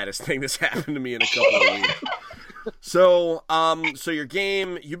probably the saddest thing that's happened to me in a couple of weeks. So your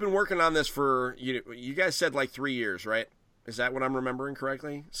game, you've been working on this for, you guys said like 3 years, right? Is that what I'm remembering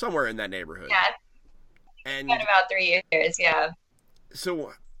correctly? Somewhere in that neighborhood. Yeah. And it's been about 3 years, yeah.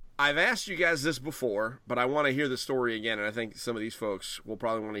 So I've asked you guys this before, but I want to hear the story again, and I think some of these folks will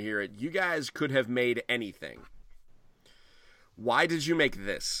probably want to hear it. You guys could have made anything. Why did you make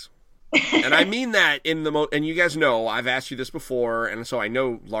this? And I mean that in the and you guys know I've asked you this before, and so I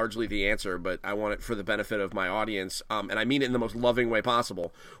know largely the answer, but I want it for the benefit of my audience, and I mean it in the most loving way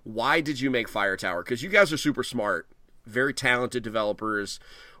possible. Why did you make Fire Tower? Because you guys are super smart, very talented developers,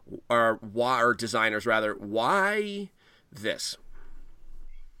 or designers rather. Why this?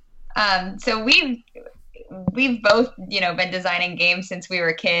 So we've both, been designing games since we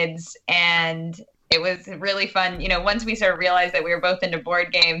were kids, and it was really fun. Once we sort of realized that we were both into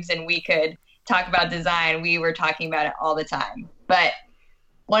board games and we could talk about design, we were talking about it all the time. But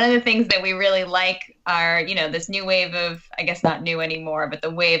one of the things that we really like are, this new wave of, I guess not new anymore, but the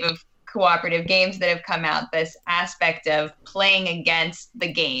wave of cooperative games that have come out, this aspect of playing against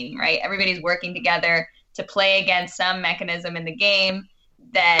the game, right? Everybody's working together to play against some mechanism in the game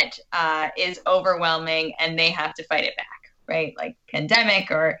that is overwhelming and they have to fight it back, right? Like Pandemic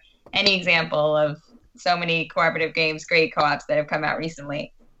or any example of so many cooperative games, great co-ops that have come out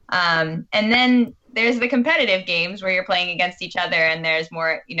recently. And then there's the competitive games where you're playing against each other and there's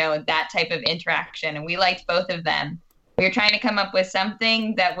more, that type of interaction. And we liked both of them. We were trying to come up with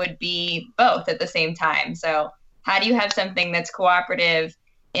something that would be both at the same time. So how do you have something that's cooperative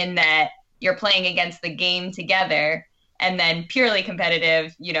in that you're playing against the game together, and then purely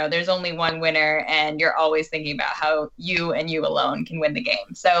competitive, there's only one winner and you're always thinking about how you and you alone can win the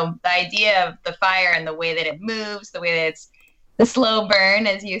game. So the idea of the fire and the way that it moves, the way that it's the slow burn,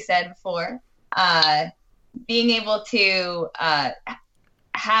 as you said before, being able to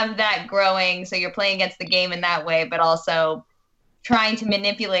have that growing so you're playing against the game in that way, but also trying to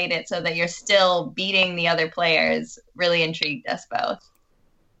manipulate it so that you're still beating the other players really intrigued us both.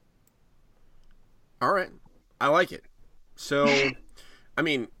 All right. I like it. So, I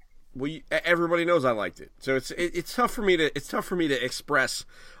mean, everybody knows I liked it. So it's tough for me to express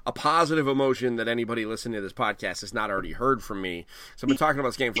a positive emotion that anybody listening to this podcast has not already heard from me. So I've been talking about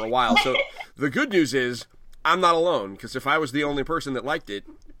this game for a while. So the good news is I'm not alone, because if I was the only person that liked it,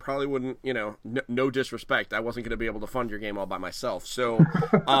 probably wouldn't, no disrespect, I wasn't going to be able to fund your game all by myself. So,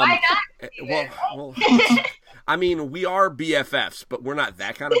 why not? Well, I mean, we are BFFs, but we're not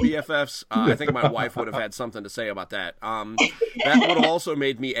that kind of BFFs. I think my wife would have had something to say about that. That would have also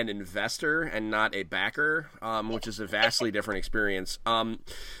made me an investor and not a backer, which is a vastly different experience.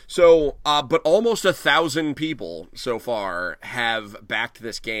 But almost 1,000 people so far have backed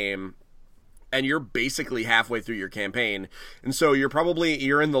this game, and you're basically halfway through your campaign. And so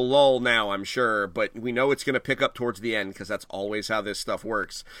you're in the lull now, I'm sure, but we know it's going to pick up towards the end because that's always how this stuff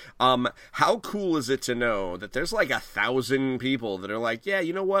works. How cool is it to know that there's like 1,000 people that are like, yeah,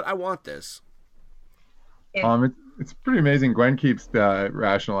 you know what? I want this. It's pretty amazing. Gwen keeps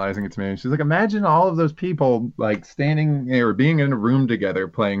rationalizing it to me. She's like, imagine all of those people like standing or being in a room together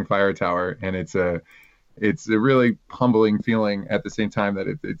playing Fire Tower, and it's a it's a really humbling feeling at the same time that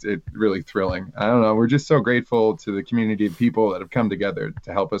it's really thrilling. I don't know. We're just so grateful to the community of people that have come together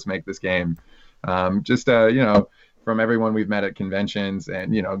to help us make this game. From everyone we've met at conventions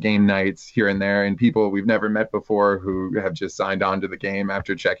and, game nights here and there, and people we've never met before who have just signed on to the game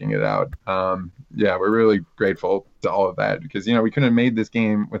after checking it out. We're really grateful to all of that because, we couldn't have made this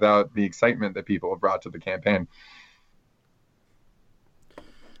game without the excitement that people have brought to the campaign.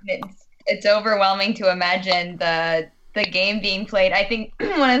 It's overwhelming to imagine the game being played. I think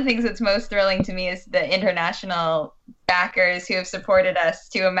one of the things that's most thrilling to me is the international backers who have supported us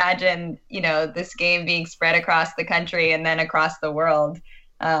to imagine, this game being spread across the country and then across the world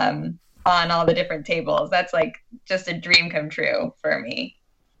on all the different tables. That's like just a dream come true for me.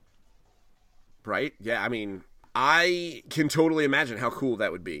 Right? Yeah, I mean, I can totally imagine how cool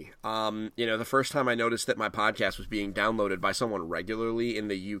that would be. The first time I noticed that my podcast was being downloaded by someone regularly in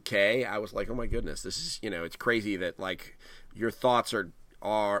the UK, I was like, oh my goodness, this is, it's crazy that like your thoughts are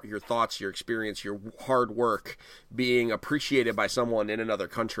your thoughts, your experience, your hard work being appreciated by someone in another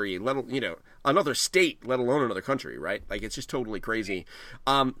country, another state, let alone another country, right? Like, it's just totally crazy.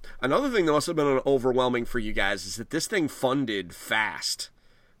 Another thing that must have been overwhelming for you guys is that this thing funded fast.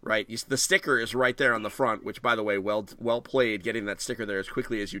 Right, the sticker is right there on the front, which, by the way, well played getting that sticker there as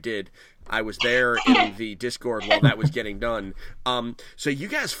quickly as you did. I was there in the Discord while that was getting done. So you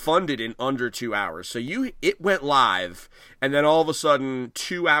guys funded in under 2 hours. So it went live, and then all of a sudden,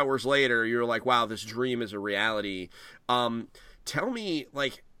 2 hours later, you're like, wow, this dream is a reality. Tell me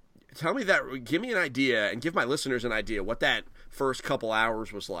that, give me an idea, and give my listeners an idea what that first couple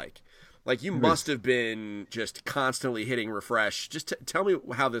hours was like. Like, you must have been just constantly hitting refresh. Just tell me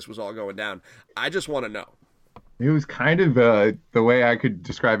how this was all going down. I just want to know. It was kind of the way I could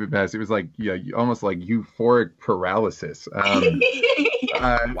describe it best. It was like, almost like euphoric paralysis.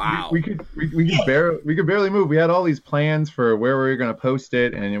 Wow. We could barely move. We had all these plans for where we were going to post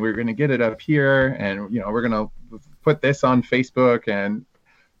it, and we were going to get it up here, and we're going to put this on Facebook,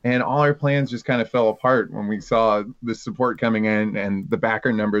 and all our plans just kind of fell apart when we saw the support coming in and the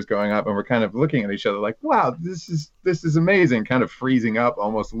backer numbers going up, and we're kind of looking at each other like, wow, this is amazing, kind of freezing up,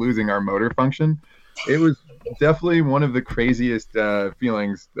 almost losing our motor function. It was definitely one of the craziest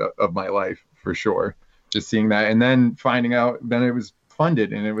feelings of my life, for sure, just seeing that. And then finding out, then it was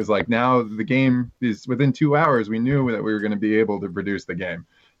funded, and it was like, now the game is within 2 hours, we knew that we were going to be able to produce the game.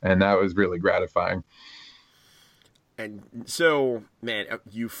 And that was really gratifying. And so, man,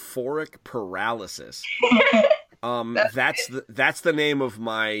 euphoric paralysis. That's the name of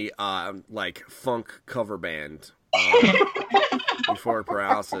my funk cover band. Euphoric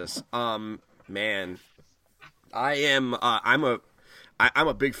paralysis. Man, I'm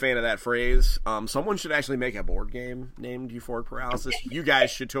a big fan of that phrase. Someone should actually make a board game named Euphoric Paralysis. You guys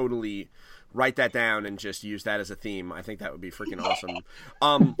should totally write that down and just use that as a theme. I think that would be freaking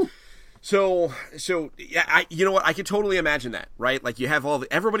awesome. So yeah, you know what? I could totally imagine that, right? Like, you have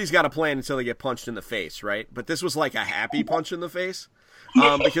everybody's got a plan until they get punched in the face, right? But this was like a happy punch in the face,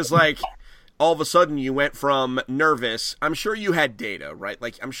 because like all of a sudden you went from nervous. I'm sure you had data, right?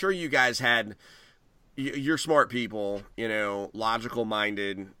 Like, I'm sure you guys had. You're smart people, logical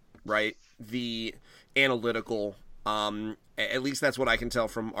minded, right? The analytical. At least that's what I can tell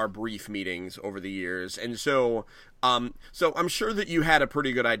from our brief meetings over the years. And so I'm sure that you had a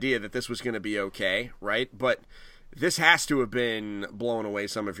pretty good idea that this was going to be okay, right? But this has to have been blowing away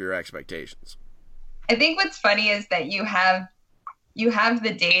some of your expectations. I think what's funny is that you have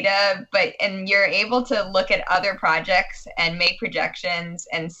the data, and you're able to look at other projects and make projections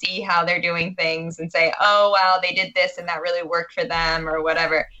and see how they're doing things and say, oh, wow, they did this and that really worked for them or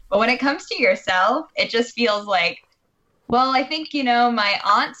whatever. But when it comes to yourself, it just feels like, well, I think, my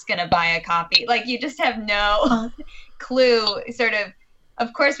aunt's going to buy a copy. Like, you just have no clue.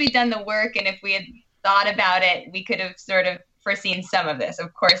 Of course, we've done the work, and if we had thought about it, we could have sort of foreseen some of this.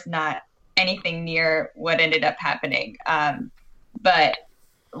 Of course, not anything near what ended up happening. But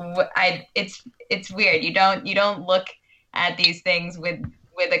it's weird. You don't look at these things with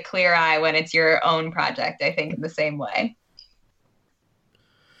a clear eye when it's your own project, I think, in the same way.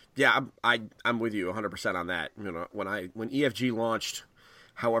 Yeah, I'm with you 100% on that. When EFG launched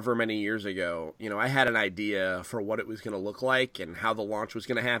however many years ago, I had an idea for what it was going to look like and how the launch was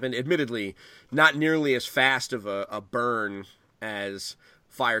going to happen. Admittedly, not nearly as fast of a burn as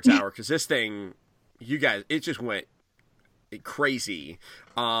Fire Tower, because this thing, you guys, it just went crazy,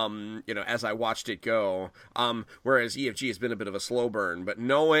 as I watched it go. Whereas EFG has been a bit of a slow burn, but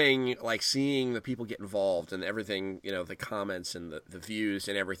knowing, like, seeing the people get involved and everything, the comments and the views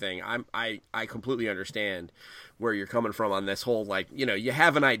and everything, I completely understand where you're coming from on this whole, like, you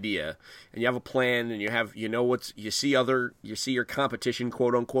have an idea and you have a plan and you see your competition,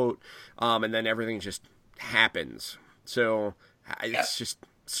 quote unquote, and then everything just happens. So it's just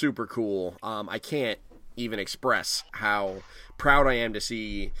super cool. I can't even express how proud I am to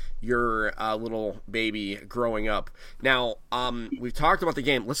see your little baby growing up. Now, we've talked about the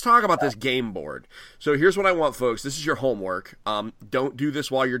game. Let's talk about this game board. So here's what I want, folks. This is your homework. Don't do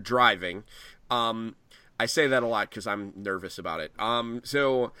this while you're driving. I say that a lot because I'm nervous about it.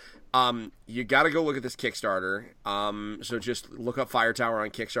 So you got to go look at this Kickstarter. So just look up Fire Tower on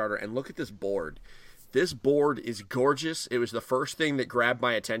Kickstarter and look at this board. This board is gorgeous. It was the first thing that grabbed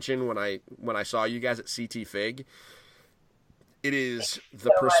my attention when I saw you guys at CT Fig. It is,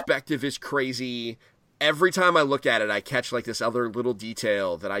 the perspective is crazy. Every time I look at it, I catch like this other little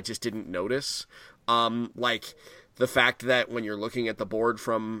detail that I just didn't notice. Like the fact that when you're looking at the board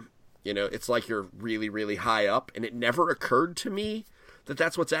from, it's like you're really, really high up, and it never occurred to me that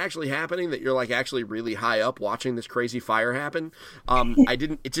that's what's actually happening, that you're like actually really high up watching this crazy fire happen.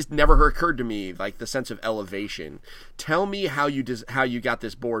 It just never occurred to me, like the sense of elevation. Tell me how you got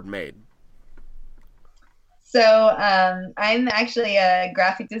this board made. So I'm actually a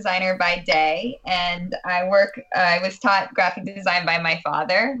graphic designer by day, and I was taught graphic design by my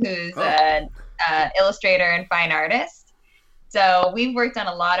father, who's an illustrator and fine artist. So we've worked on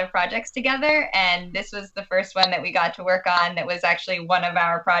a lot of projects together, and this was the first one that we got to work on that was actually one of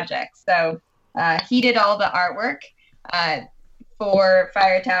our projects. So he did all the artwork for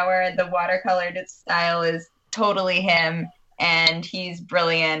Fire Tower. The watercolored style is totally him, and he's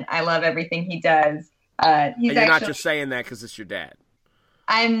brilliant. I love everything he does. You're not just saying that because it's your dad.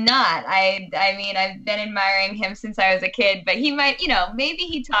 I'm not. I mean, I've been admiring him since I was a kid, but he might, maybe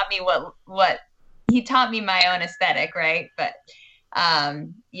he taught me what he taught me my own aesthetic, right? But I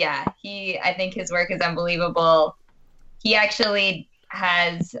think his work is unbelievable. He actually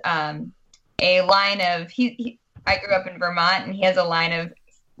has a line of I grew up in Vermont, and he has a line of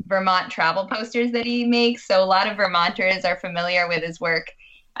Vermont travel posters that he makes. So a lot of Vermonters are familiar with his work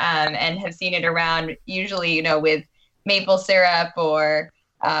and have seen it around, usually, with maple syrup or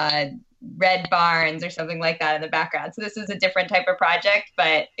red barns or something like that in the background. So this is a different type of project,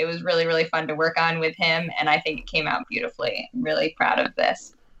 but it was really, really fun to work on with him, and I think it came out beautifully. I'm really proud of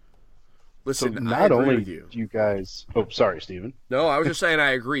this. Listen, so not only do you guys... Oh, sorry, Stephen. No, I was just saying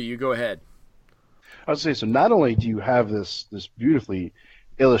I agree. You go ahead. I was saying, so not only do you have this beautifully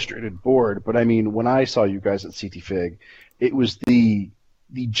illustrated board, but I mean, when I saw you guys at CT Fig, it was the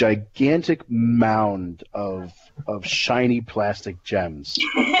gigantic mound of shiny plastic gems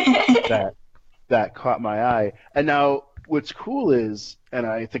that caught my eye. And now what's cool is, and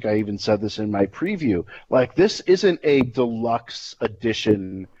I think I even said this in my preview, like, this isn't a deluxe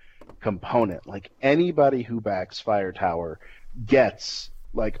edition component. Like, anybody who backs Fire Tower gets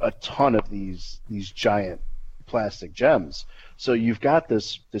like a ton of these giant plastic gems. So you've got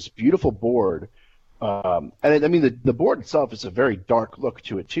this beautiful board. And I mean, the board itself is a very dark look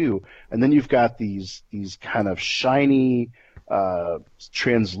to it too. And then you've got these kind of shiny,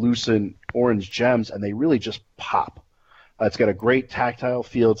 translucent orange gems, and they really just pop. It's got a great tactile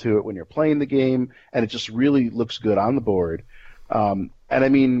feel to it when you're playing the game, and it just really looks good on the board. And I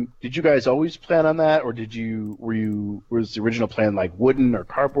mean, did you guys always plan on that, or was the original plan like wooden or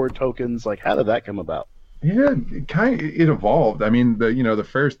cardboard tokens? Like, how did that come about? Yeah, it evolved. I mean, the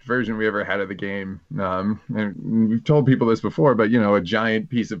first version we ever had of the game, and we've told people this before, but a giant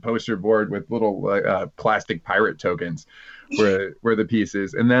piece of poster board with little plastic pirate tokens were the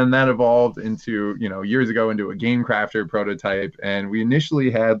pieces, and then that evolved into years ago into a Game Crafter prototype, and we initially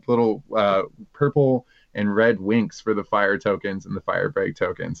had little purple and red winks for the fire tokens and the fire break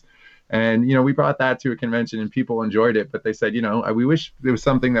tokens. And, we brought that to a convention and people enjoyed it, but they said, we wish there was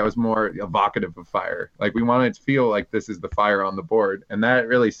something that was more evocative of fire. Like, we wanted to feel like this is the fire on the board. And that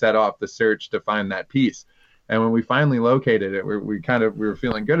really set off the search to find that piece. And when we finally located it, we were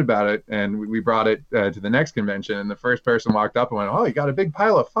feeling good about it. And we brought it to the next convention. And the first person walked up and went, "Oh, you got a big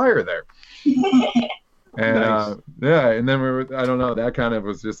pile of fire there." And Nice. and then I don't know, that kind of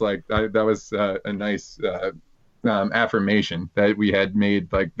was just like, that was a nice affirmation that we had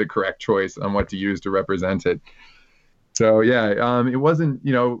made like the correct choice on what to use to represent it. So it wasn't,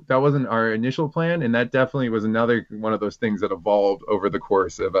 that wasn't our initial plan, and that definitely was another one of those things that evolved over the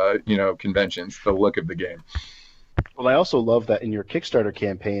course of conventions, the look of the game. Well, I also love that in your Kickstarter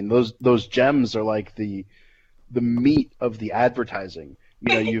campaign, those gems are like the the meat of the advertising.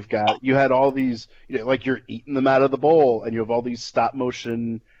 You had all these, like you're eating them out of the bowl, and you have all these stop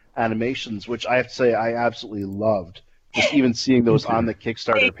motion animations, which I have to say I absolutely loved. Just even seeing those on the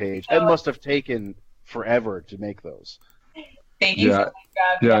Kickstarter page, it must have taken forever to make those. Thank you. Yeah,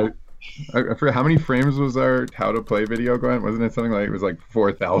 yeah. I forget how many frames was our How to Play video going? Wasn't it something like it was like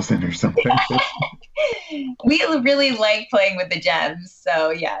 4,000 or something? We really like playing with the gems,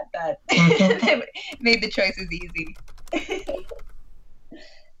 so yeah, that made the choices easy.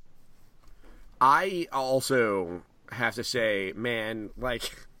 I also have to say, man,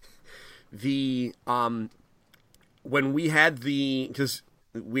 like the when we had because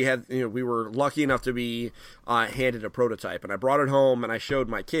we had, we were lucky enough to be handed a prototype, and I brought it home and I showed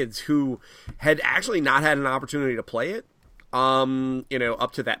my kids, who had actually not had an opportunity to play it,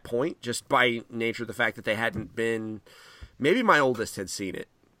 up to that point, just by nature of the fact that they hadn't been. Maybe my oldest had seen it,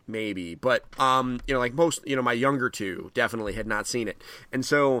 maybe, but like most, my younger two definitely had not seen it, and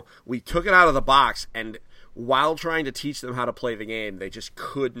so we took it out of the box, and while trying to teach them how to play the game, they just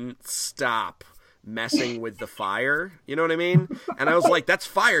couldn't stop messing with the fire, you know what I mean? And I was like, that's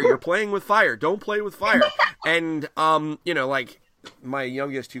fire, you're playing with fire, don't play with fire. And like my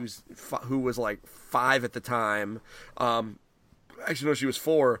youngest, who was like 5 at the time, actually no, she was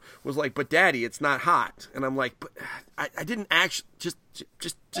 4, was like, but Daddy, it's not hot. And I'm like, but I didn't actually, just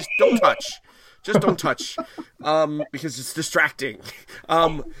don't touch. Just don't touch, because it's distracting.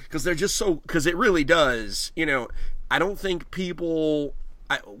 Because they're just so, because it really does, I don't think people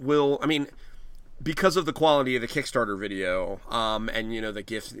will, because of the quality of the Kickstarter video, and the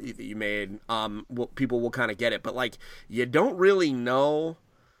gifts that you made, people will kind of get it. But like, you don't really know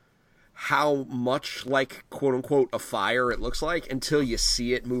how much like quote unquote a fire it looks like until you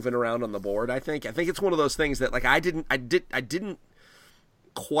see it moving around on the board. I think it's one of those things that like I didn't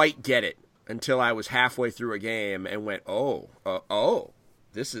quite get it until I was halfway through a game and went,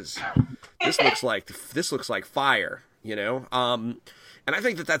 this looks like fire, and I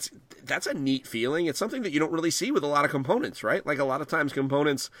think that's a neat feeling. It's something that you don't really see with a lot of components, right? Like a lot of times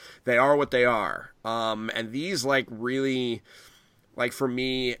components, they are what they are. And these like really, like for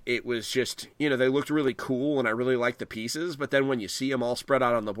me, it was just, they looked really cool and I really liked the pieces. But then when you see them all spread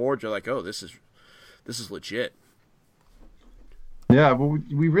out on the board, you're like, oh, this is legit. Yeah, well,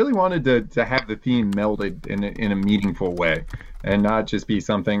 we really wanted to have the theme melded in a meaningful way, and not just be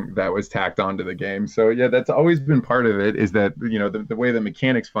something that was tacked onto the game. So yeah, that's always been part of it, is that the way the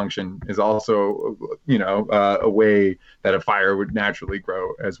mechanics function is also a way that a fire would naturally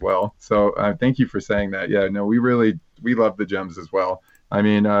grow as well. So thank you for saying that. Yeah, no, we love the gems as well.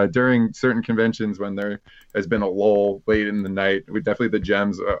 During certain conventions when there has been a lull late in the night, the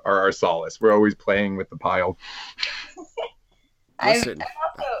gems are our solace. We're always playing with the pile. I'm also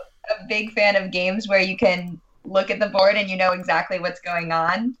a big fan of games where you can look at the board and you know exactly what's going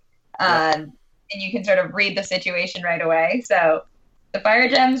on, and you can sort of read the situation right away. So the fire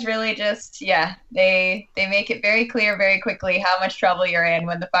gems really just, they make it very clear very quickly how much trouble you're in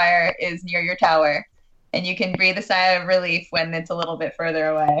when the fire is near your tower, and you can breathe a sigh of relief when it's a little bit further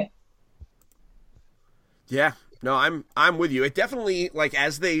away. Yeah, no, I'm with you. It definitely, like,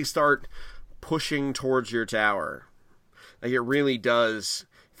 as they start pushing towards your tower, like, it really does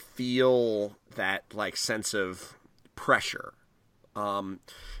feel that, like, sense of pressure. And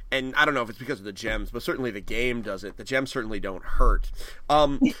I don't know if it's because of the gems, but certainly the game does it. The gems certainly don't hurt.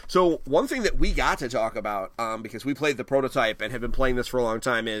 So one thing that we got to talk about, because we played the prototype and have been playing this for a long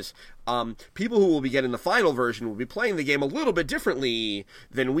time, is people who will be getting the final version will be playing the game a little bit differently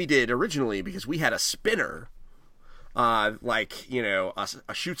than we did originally, because we had a spinner. A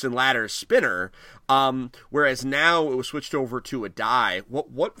Chutes and Ladders spinner, whereas now it was switched over to a die.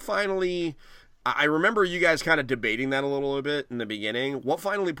 What finally? I remember you guys kind of debating that a little bit in the beginning. What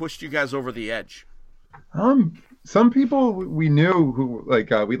finally pushed you guys over the edge? Some people we knew who, like,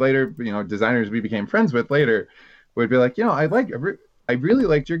 we later, designers we became friends with later, would be like, I really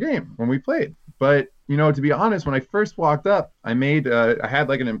liked your game when we played, but to be honest, when I first walked up, I had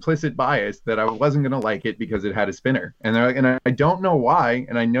like an implicit bias that I wasn't going to like it because it had a spinner. And I don't know why.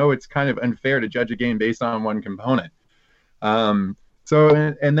 And I know it's kind of unfair to judge a game based on one component. And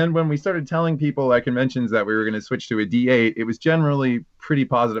then when we started telling people at conventions that we were going to switch to a D8, it was generally pretty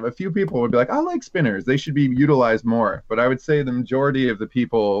positive. A few people would be like, I like spinners. They should be utilized more. But I would say the majority of the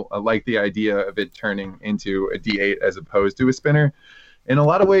people like the idea of it turning into a D8 as opposed to a spinner. In a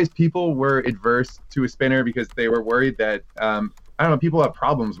lot of ways, people were adverse to a spinner because they were worried that, people have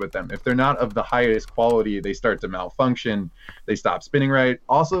problems with them. If they're not of the highest quality, they start to malfunction. They stop spinning right.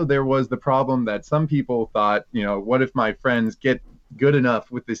 Also, there was the problem that some people thought, what if my friends get good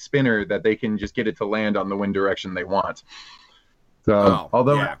enough with the spinner that they can just get it to land on the wind direction they want. So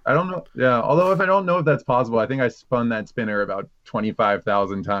I don't know. Yeah. Although if I don't know if that's possible, I think I spun that spinner about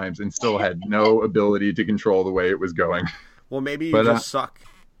 25,000 times and still had no ability to control the way it was going. Well, maybe you just suck.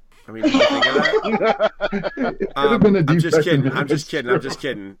 I mean, did you think of that? I'm just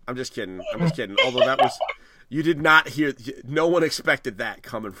kidding. Although that was, you did not hear. No one expected that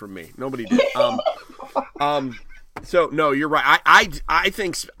coming from me. Nobody did. So no, you're right. I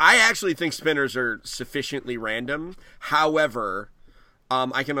actually think spinners are sufficiently random. However,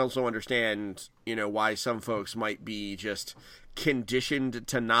 I can also understand, why some folks might be just conditioned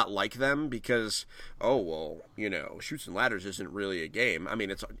to not like them because, Chutes and Ladders isn't really a game. I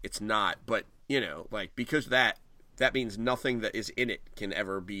mean, it's not, but because that means nothing that is in it can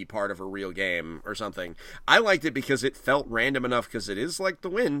ever be part of a real game or something. I liked it because it felt random enough because it is like the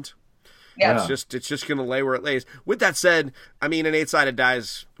wind. Yeah. It's just going to lay where it lays. With that said, I mean, an 8-sided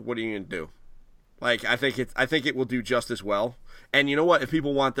dice, what are you going to do? Like, I think it will do just as well. And you know what? If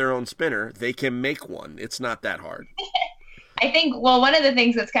people want their own spinner, they can make one. It's not that hard. I think, one of the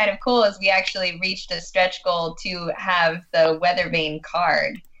things that's kind of cool is we actually reached a stretch goal to have the weather vane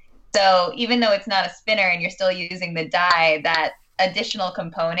card. So even though it's not a spinner and you're still using the die, that additional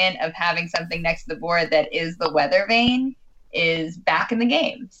component of having something next to the board that is the weather vane is back in the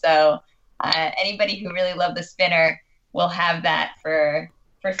game. So anybody who really loved the spinner will have that for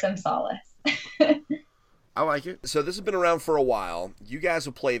some solace. I like it. So this has been around for a while. You guys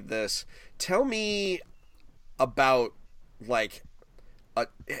have played this. Tell me about,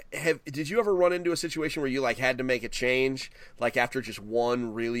 did you ever run into a situation where you had to make a change, after just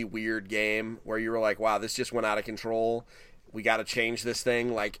one really weird game where you were like, wow, this just went out of control, we got to change this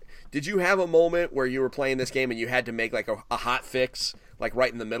thing? Did you have a moment where you were playing this game and you had to make a hot fix,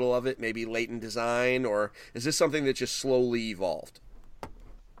 right in the middle of it, maybe late in design, or is this something that just slowly evolved?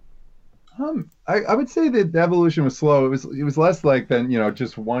 I would say that the evolution was slow. It was less than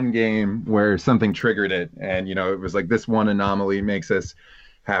just one game where something triggered it, and it was this one anomaly makes us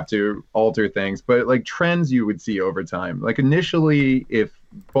have to alter things. But trends you would see over time. Initially, if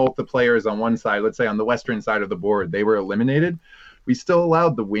both the players on one side, let's say on the western side of the board, they were eliminated, we still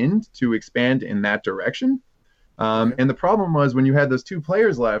allowed the wind to expand in that direction. And the problem was when you had those two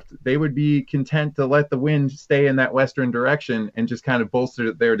players left, they would be content to let the wind stay in that western direction and just kind of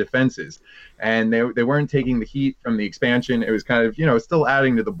bolster their defenses. And they weren't taking the heat from the expansion. It was kind of, still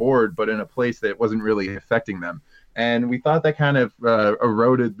adding to the board, but in a place that wasn't really affecting them. And we thought that kind of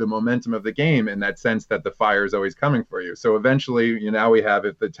eroded the momentum of the game in that sense that the fire is always coming for you. So eventually, now we have,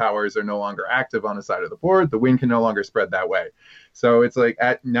 if the towers are no longer active on a side of the board, the wind can no longer spread that way. So it's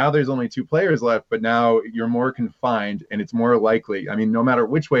now there's only two players left, but now you're more confined and it's more likely. I mean, no matter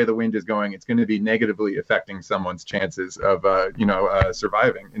which way the wind is going, it's going to be negatively affecting someone's chances of,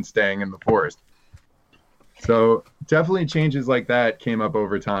 surviving and staying in the forest. So definitely changes like that came up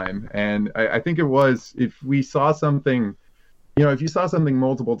over time. And I think it was, if we saw something, if you saw something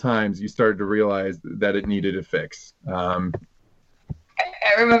multiple times, you started to realize that it needed a fix. I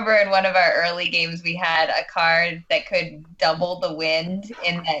remember in one of our early games, we had a card that could double the wind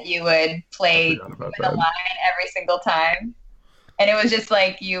in that you would play the line every single time. And it was just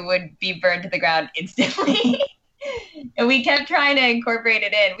you would be burned to the ground instantly. And we kept trying to incorporate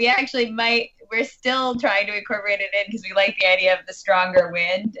it in. We actually we're still trying to incorporate it in because we like the idea of the stronger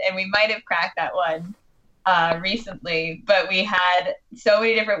wind, and we might have cracked that one recently, but we had so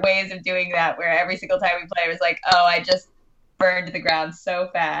many different ways of doing that where every single time we play it was I just burned to the ground so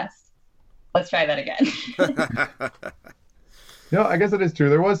fast. Let's try that again. I guess it is true.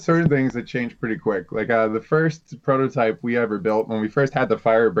 There was certain things that changed pretty quick. The first prototype we ever built, when we first had the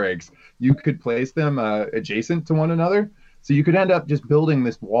fire breaks, you could place them adjacent to one another. So you could end up just building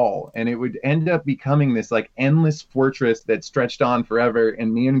this wall, and it would end up becoming this endless fortress that stretched on forever.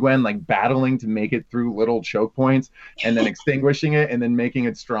 And me and Gwen battling to make it through little choke points, and then extinguishing it, and then making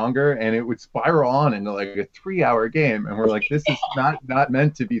it stronger. And it would spiral on into a 3-hour game. And we're this is not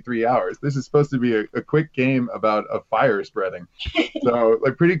meant to be 3 hours. This is supposed to be a quick game about a fire spreading. So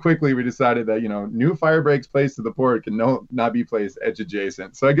pretty quickly we decided that new fire breaks placed to the board can not be placed edge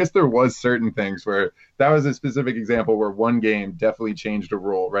adjacent. So I guess there was certain things where that was a specific example where one game definitely changed a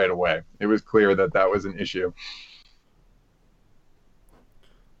rule right away. It was clear that was an issue.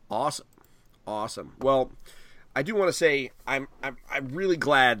 Awesome. Well, I do want to say I'm really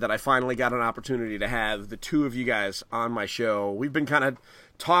glad that I finally got an opportunity to have the two of you guys on my show. We've been kind of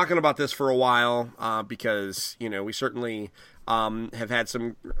talking about this for a while because we certainly have had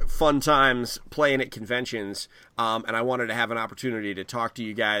some fun times playing at conventions, and I wanted to have an opportunity to talk to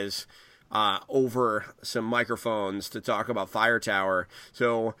you guys over some microphones to talk about Fire Tower.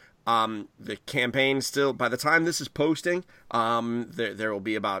 So the campaign still, by the time this is posting, there will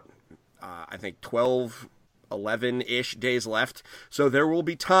be about, I think, 11-ish days left. So there will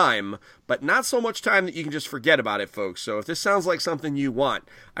be time, but not so much time that you can just forget about it, folks. So if this sounds like something you want,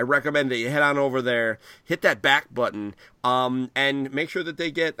 I recommend that you head on over there, hit that back button, and make sure that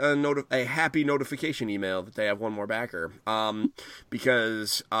they get a happy notification email that they have one more backer.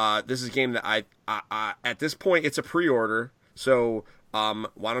 Because this is a game that I at this point, it's a pre-order. So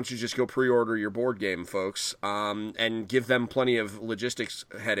why don't you just go pre-order your board game, folks, and give them plenty of logistics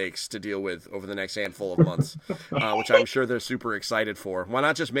headaches to deal with over the next handful of months, which I'm sure they're super excited for. Why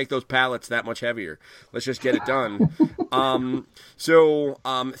not just make those pallets that much heavier? Let's just get it done. So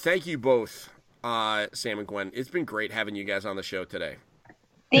thank you both, Sam and Gwen. It's been great having you guys on the show today.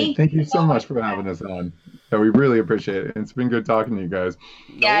 Thank you so much for having us on. Yeah, we really appreciate it. It's been good talking to you guys.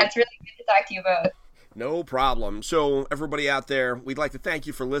 Yeah, it's really good to talk to you both. No problem. So, everybody out there, we'd like to thank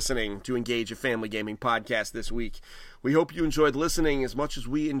you for listening to Engage, a Family Gaming podcast this week. We hope you enjoyed listening as much as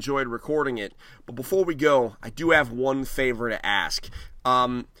we enjoyed recording it. But before we go, I do have one favor to ask.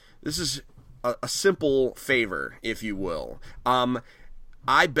 This is a simple favor, if you will.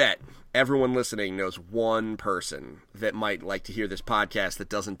 I bet everyone listening knows one person that might like to hear this podcast that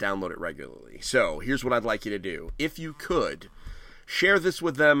doesn't download it regularly. So, here's what I'd like you to do. If you could, share this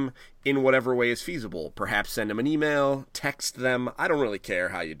with them in whatever way is feasible. Perhaps send them an email, text them. I don't really care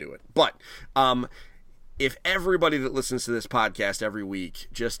how you do it. But if everybody that listens to this podcast every week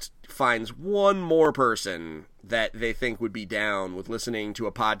just finds one more person that they think would be down with listening to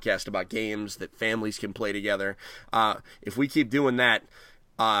a podcast about games that families can play together, if we keep doing that,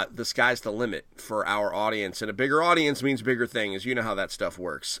 the sky's the limit for our audience, and a bigger audience means bigger things. You know how that stuff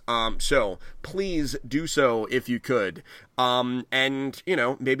works. So please do so if you could, and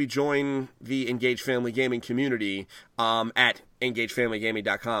maybe join the Engage Family Gaming community at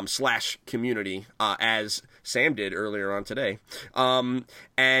engagefamilygaming.com/community, as Sam did earlier on today.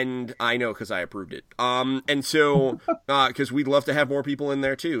 And I know because I approved it. And so because we'd love to have more people in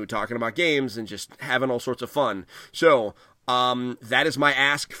there too, talking about games and just having all sorts of fun. So that is my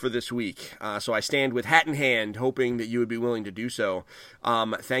ask for this week. So I stand with hat in hand, hoping that you would be willing to do so.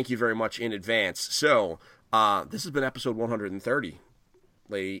 Thank you very much in advance. So this has been episode 130,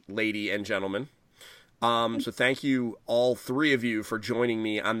 lady and gentlemen. So thank you, all three of you, for joining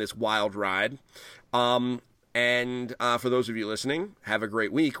me on this wild ride. And for those of you listening, have a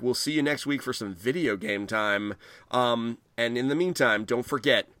great week. We'll see you next week for some video game time. And in the meantime, don't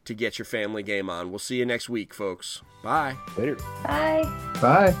forget to get your family game on. We'll see you next week, folks. Bye. Later. Bye.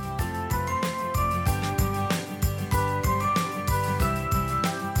 Bye.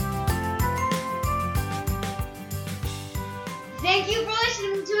 Thank you for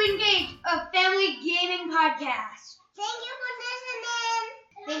listening to Engage, a family gaming podcast. Thank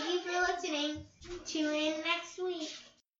you for listening. Tune in next week.